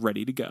alive. She's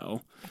ready to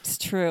go. It's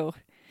true.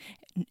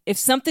 If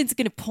something's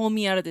going to pull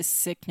me out of this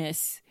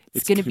sickness,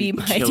 it's going to be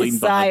my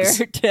desire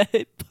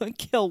to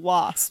kill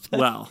wasps.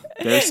 Well,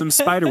 there's some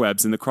spider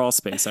webs in the crawl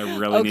space. I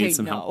really need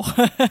some help.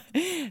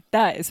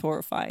 That is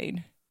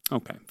horrifying.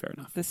 Okay, fair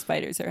enough. The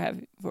spiders are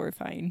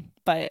horrifying.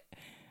 But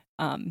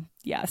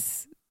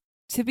yes,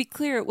 to be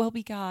clear, it will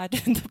be God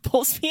that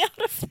pulls me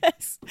out of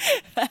this.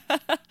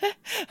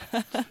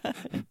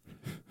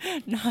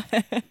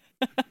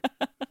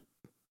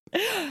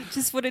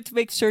 Just wanted to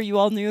make sure you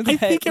all knew that I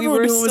think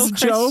everyone knew it was a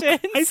joke.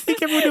 I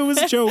think everyone knew it was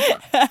a joke.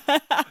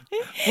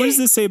 What does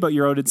this say about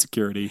your own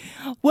insecurity?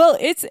 Well,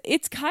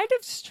 it's kind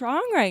of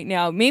strong right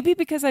now. Maybe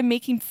because I'm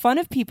making fun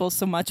of people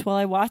so much while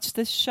I watch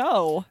this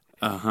show.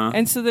 Uh-huh.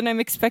 And so then I'm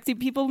expecting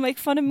people to make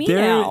fun of me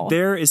now.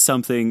 There is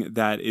something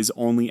that is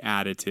only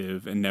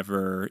additive and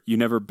you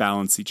never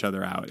balance each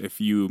other out. If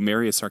you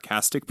marry a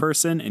sarcastic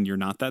person and you're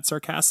not that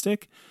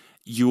sarcastic,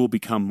 you will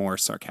become more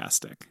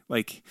sarcastic.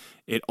 Like,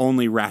 it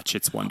only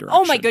ratchets one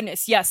direction. Oh my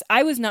goodness, yes.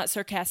 I was not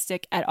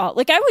sarcastic at all.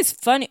 Like, I was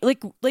funny.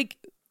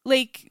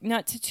 Like,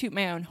 not to toot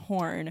my own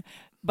horn,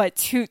 but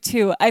toot.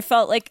 I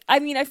felt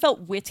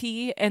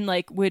witty and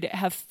like would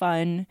have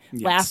fun,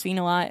 laughing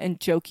a lot and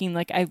joking.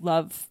 Like, I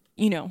love.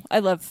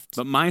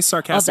 But my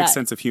sarcastic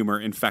sense of humor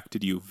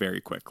infected you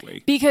very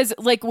quickly. Because,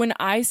 like, when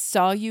I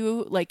saw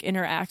you, like,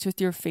 interact with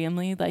your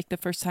family, like, the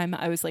first time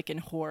I was, like, in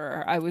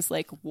horror. I was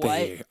like, what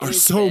They are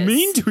so this?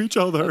 mean to each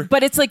other.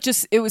 But it's, like,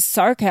 it was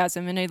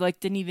sarcasm, and I, like,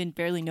 didn't even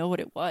barely know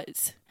what it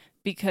was.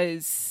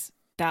 Because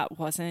that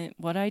wasn't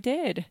what I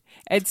did.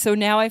 And so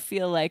now I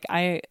feel like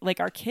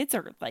our kids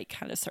are, like,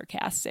 kind of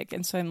sarcastic.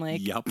 And so I'm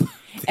like... Yep.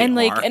 And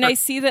I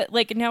see that,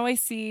 like, now I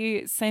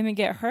see Simon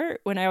get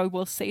hurt when I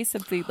will say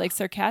something, like,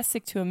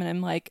 sarcastic to him, and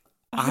I'm like,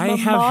 I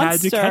have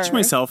had to catch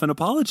myself and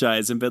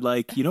apologize and be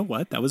like, you know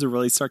what? That was a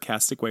really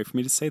sarcastic way for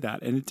me to say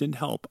that, and it didn't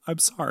help. I'm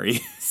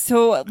sorry.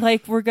 So,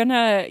 like, we're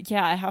gonna,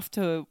 I have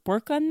to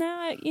work on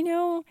that, you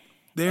know?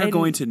 They're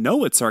going to know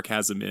what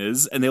sarcasm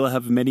is, and they will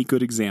have many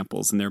good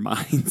examples in their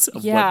minds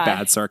of what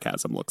bad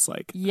sarcasm looks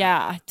like.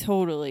 Yeah,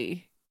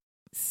 totally.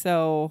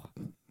 So,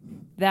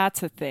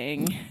 that's a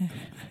thing.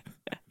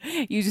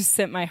 You just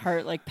sent my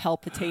heart, like,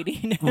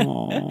 palpitating.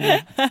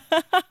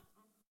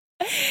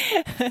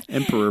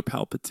 Emperor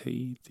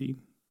palpitating.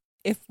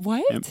 If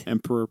what?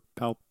 Emperor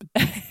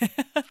palpitating.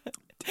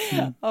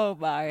 Oh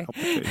my.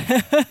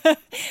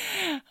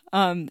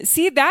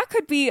 See, that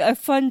could be a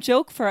fun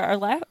joke for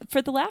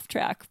for the laugh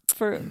track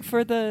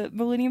for the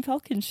Millennium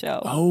Falcon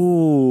show.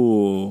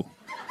 Oh,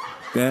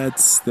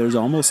 there's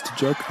almost a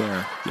joke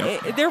there.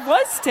 Yep. There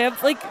was, Tim.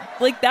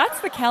 Like that's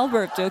the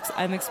caliber of jokes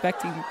I'm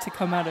expecting to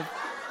come out of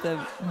the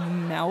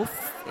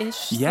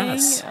mouth-ish thing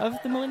of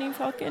the Millennium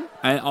Falcon.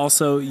 And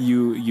also,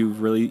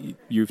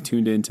 you've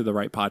tuned into the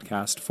right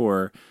podcast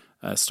for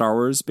Star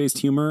Wars based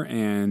humor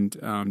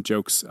and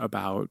jokes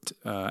about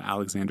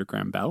Alexander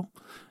Graham Bell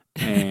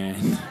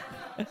and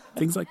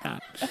things like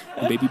that.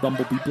 Baby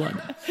bumblebee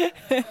blood.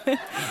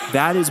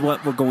 That is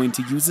what we're going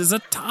to use as a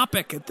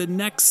topic at the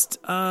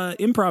next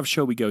improv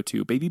show we go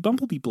to. Baby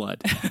bumblebee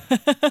blood.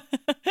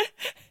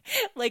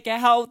 Like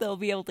how they'll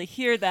be able to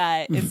hear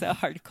that is a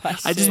hard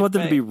question. I just want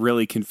them to be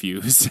really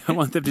confused. I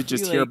want them to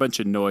just hear a bunch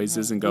of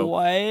noises and go,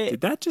 what?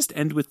 Did that just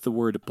end with the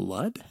word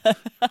blood?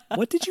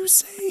 What did you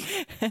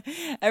say?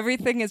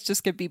 Everything is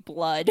just going to be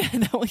blood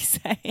that we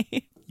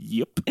say.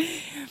 Yep.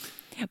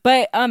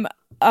 But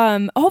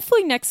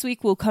hopefully next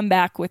week we'll come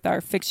back with our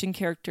fiction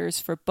characters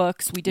for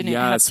books. We didn't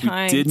have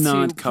time to we did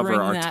not cover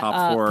our top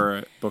up.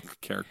 4 book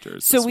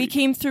characters. So we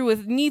came through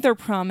with neither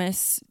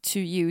promise to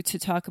you to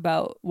talk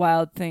about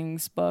Wild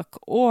Things book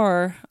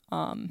or,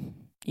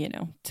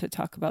 to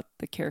talk about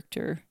the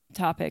character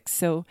topics.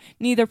 So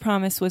neither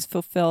promise was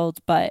fulfilled,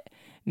 but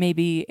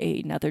maybe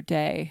another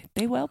day.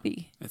 They will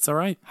be. It's all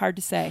right. Hard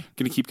to say.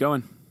 Gonna keep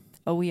going.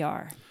 Oh, we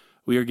are.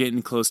 We are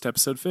getting close to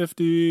episode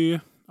 50.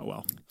 Oh,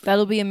 well.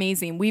 That'll be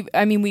amazing.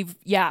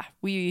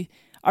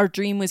 Our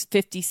dream was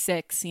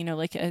 56,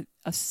 like a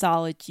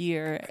solid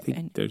year. I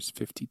think there's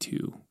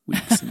 52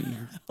 weeks in a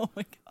year. Oh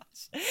my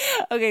gosh.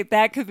 Okay,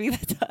 that could be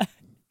the time.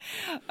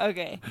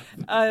 Okay.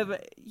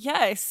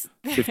 Yes.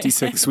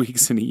 56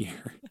 weeks in a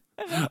year.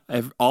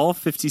 All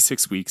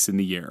 56 weeks in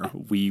the year,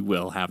 we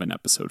will have an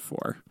episode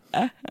 4.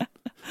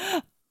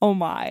 Oh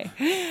my.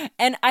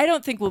 And I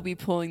don't think we'll be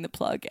pulling the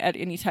plug at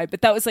any time,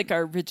 but that was like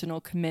our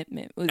original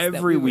commitment. Was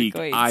Every week,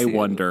 I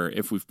wonder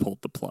if we've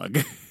pulled the plug.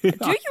 Do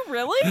you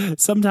really?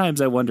 Sometimes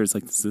I wonder, it's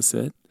like, is this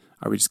it?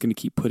 Are we just going to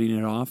keep putting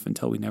it off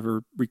until we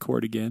never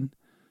record again?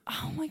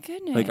 Oh my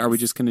goodness. Like, are we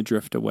just going to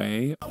drift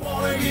away? I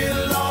want to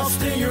get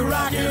lost in your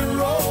rock and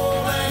roll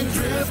and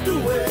drift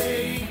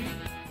away.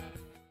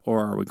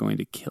 Or are we going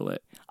to kill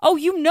it? Oh,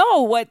 you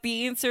know what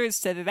the answer is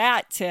to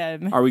that,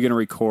 Tim. Are we going to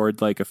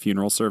record like a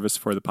funeral service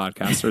for the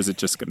podcast, or is it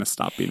just going to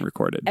stop being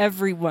recorded?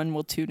 Everyone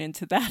will tune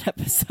into that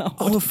episode.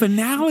 Oh, a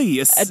finale,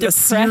 a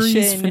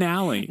series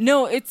finale.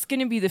 No, it's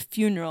going to be the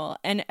funeral,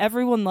 and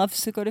everyone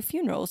loves to go to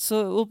funerals, so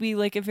it will be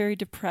like a very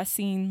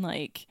depressing,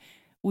 like,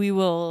 we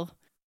will,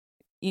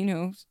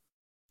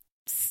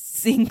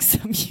 sing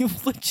some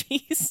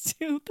eulogies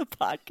to the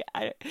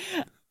podcast.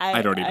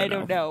 I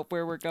don't know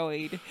where we're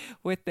going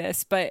with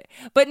this, but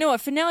no, a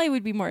finale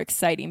would be more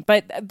exciting.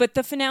 But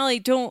the finale,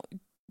 don't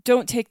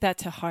take that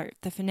to heart.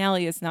 The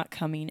finale is not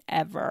coming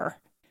ever.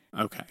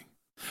 Okay.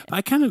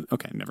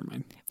 Never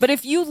mind. But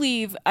if you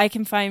leave, I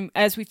can find,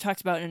 as we've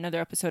talked about in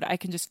another episode, I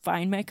can just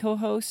find my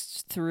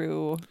co-hosts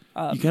through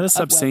you gotta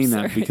stop saying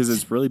that, because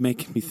it's really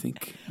making me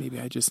think maybe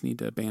I just need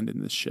to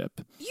abandon this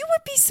ship. You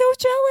would be so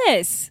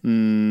jealous.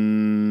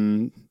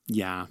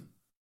 Yeah,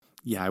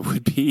 I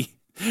would be.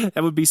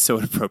 That would be so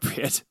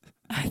inappropriate.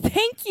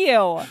 Thank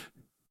you.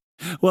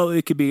 Well,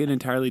 it could be an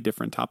entirely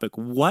different topic.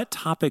 What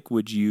topic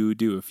would you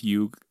do if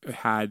you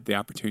had the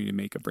opportunity to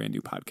make a brand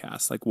new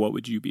podcast? Like, what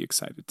would you be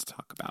excited to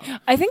talk about?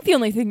 I think the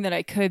only thing that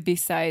I could,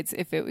 besides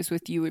if it was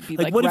with you, would be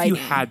like what writing. If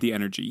you had the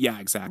energy? Yeah,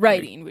 exactly.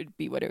 Writing would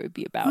be what it would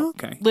be about.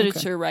 Okay.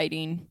 Literature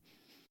writing.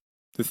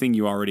 The thing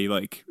you already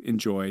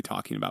enjoy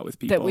talking about with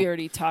people. That we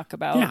already talk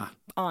about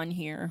on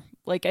here.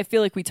 Like, I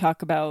feel like we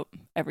talk about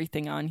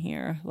everything on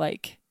here.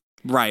 Like,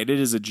 right. It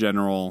is a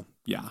general,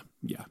 yeah.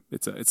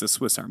 It's a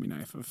Swiss Army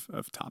knife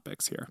of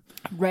topics here.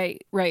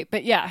 Right.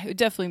 But yeah, it would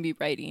definitely be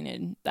writing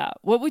and that.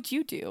 What would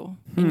you do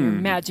in your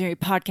imaginary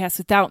podcast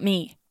without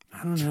me?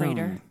 I don't know.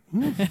 Traitor.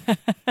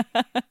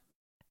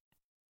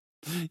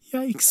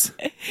 Yikes.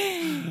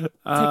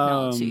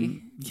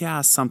 Technology.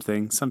 Some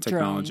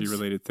technology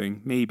related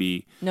thing,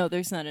 maybe. No,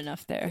 there's not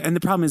enough there. And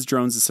the problem is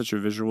drones is such a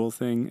visual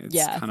thing. It's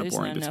kind of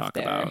boring to talk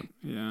there. about.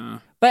 Yeah.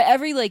 But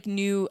every I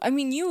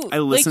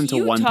listened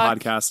to one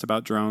podcast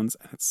about drones,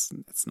 and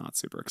it's not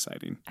super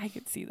exciting. I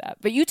could see that.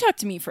 But you talked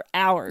to me for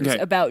hours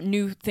about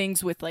new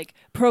things with like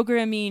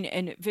programming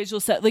and visual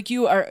set. Like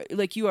you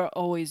are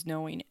always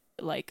knowing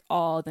like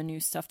all the new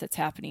stuff that's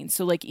happening.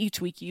 So like each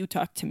week you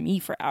talk to me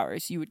for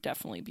hours, you would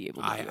definitely be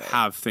able to do it.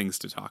 Have things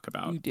to talk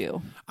about. You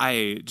do.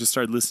 I just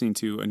started listening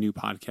to a new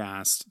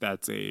podcast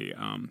that's a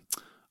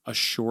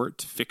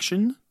short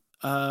fiction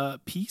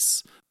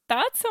piece.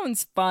 That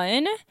sounds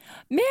fun.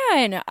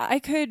 Man, I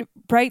could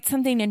write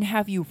something and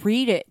have you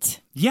read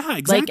it. Yeah,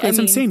 exactly. That's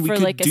what I'm saying. We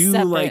could do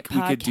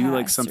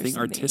something something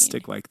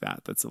artistic like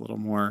that. That's a little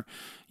more,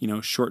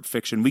 short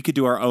fiction. We could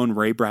do our own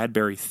Ray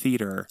Bradbury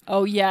theater.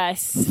 Oh,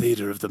 yes.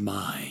 Theater of the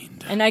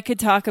mind. And I could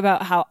talk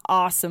about how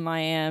awesome I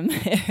am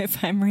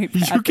if I'm Ray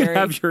Bradbury. You could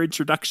have your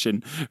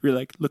introduction. You're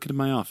like, look into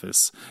my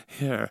office.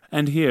 Here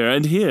and here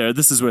and here.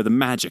 This is where the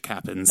magic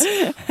happens.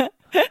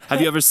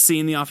 Have you ever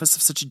seen the office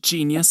of such a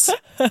genius?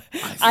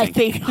 I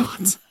think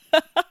not.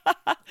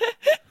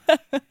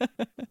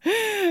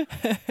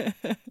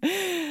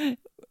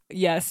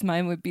 Yes,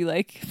 mine would be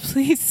like,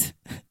 please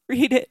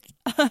read it.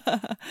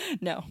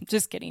 No,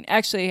 just kidding.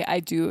 Actually, I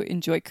do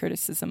enjoy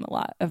criticism a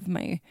lot of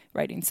my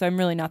writing, so I'm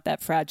really not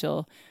that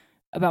fragile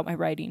about my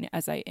writing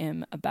as I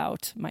am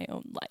about my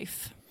own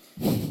life.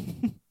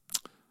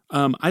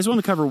 I just want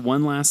to cover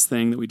one last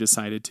thing that we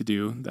decided to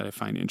do that I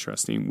find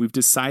interesting. We've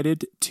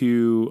decided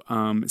to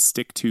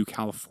stick to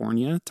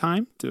California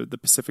time, to the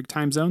Pacific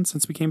time zone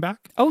since we came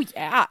back. Oh,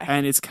 yeah.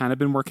 And it's kind of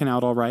been working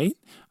out all right.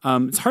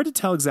 It's hard to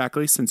tell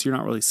exactly since you're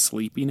not really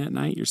sleeping at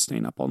night. You're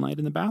staying up all night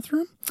in the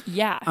bathroom.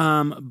 Yeah.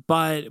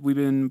 But we've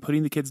been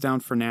putting the kids down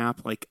for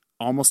nap like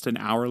almost an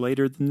hour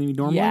later than we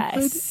normally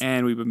would.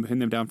 And we've been putting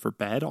them down for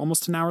bed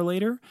almost an hour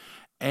later.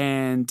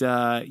 And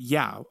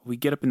we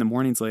get up in the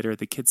mornings later.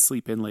 The kids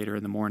sleep in later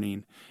in the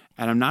morning.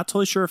 And I'm not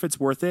totally sure if it's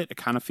worth it. It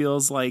kind of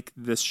feels like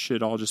this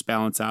should all just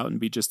balance out and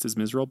be just as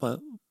miserable.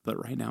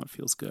 But right now it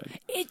feels good.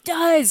 It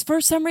does.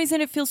 For some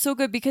reason, it feels so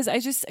good because I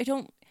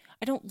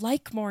don't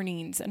like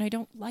mornings and I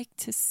don't like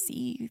to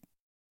see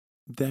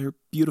their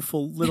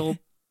beautiful little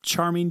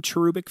charming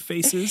cherubic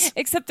faces.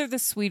 Except they're the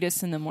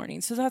sweetest in the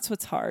morning. So that's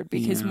what's hard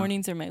because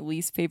mornings are my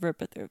least favorite,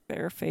 but they're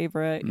their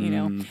favorite, you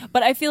know.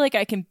 But I feel like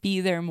I can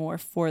be there more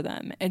for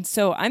them. And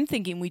so I'm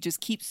thinking we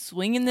just keep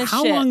swinging this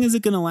How ship. long is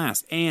it going to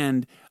last?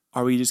 And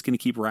are we just going to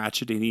keep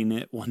ratcheting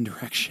it one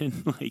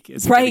direction? Like,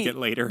 is it going to get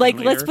later? Like,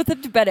 and later? let's put them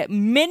to bed at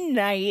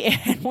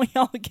midnight and we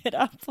all get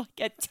up like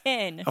at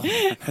 10. Oh,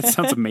 that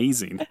sounds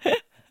amazing.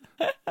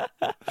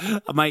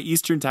 My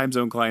Eastern time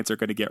zone clients are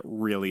going to get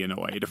really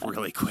annoyed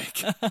really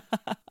quick.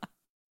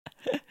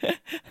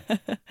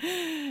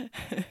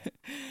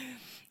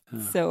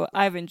 So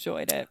I've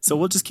enjoyed it. So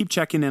we'll just keep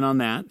checking in on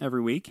that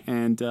every week.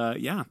 And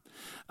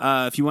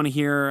if you want to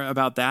hear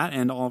about that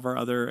and all of our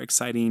other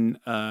exciting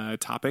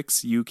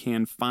topics, you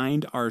can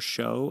find our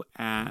show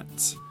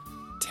at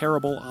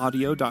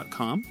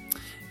terribleaudio.com.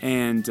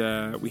 And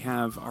we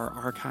have our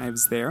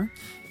archives there.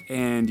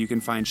 And you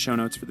can find show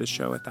notes for this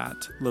show at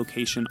that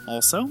location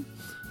also.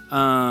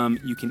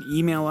 You can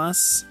email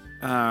us.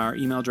 Our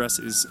email address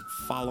is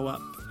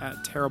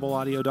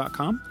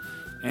followup@terribleaudio.com.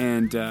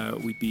 And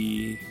we'd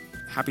be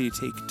happy to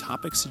take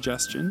topic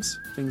suggestions.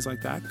 Things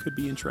like that could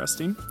be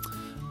interesting.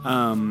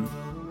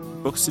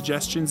 Book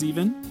suggestions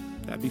even.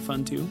 That'd be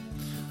fun too.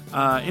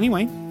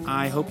 Anyway,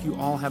 I hope you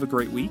all have a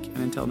great week. And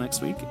until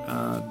next week,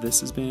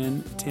 this has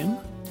been Tim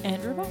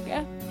And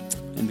Rebecca.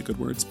 and the Good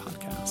Words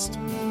Podcast.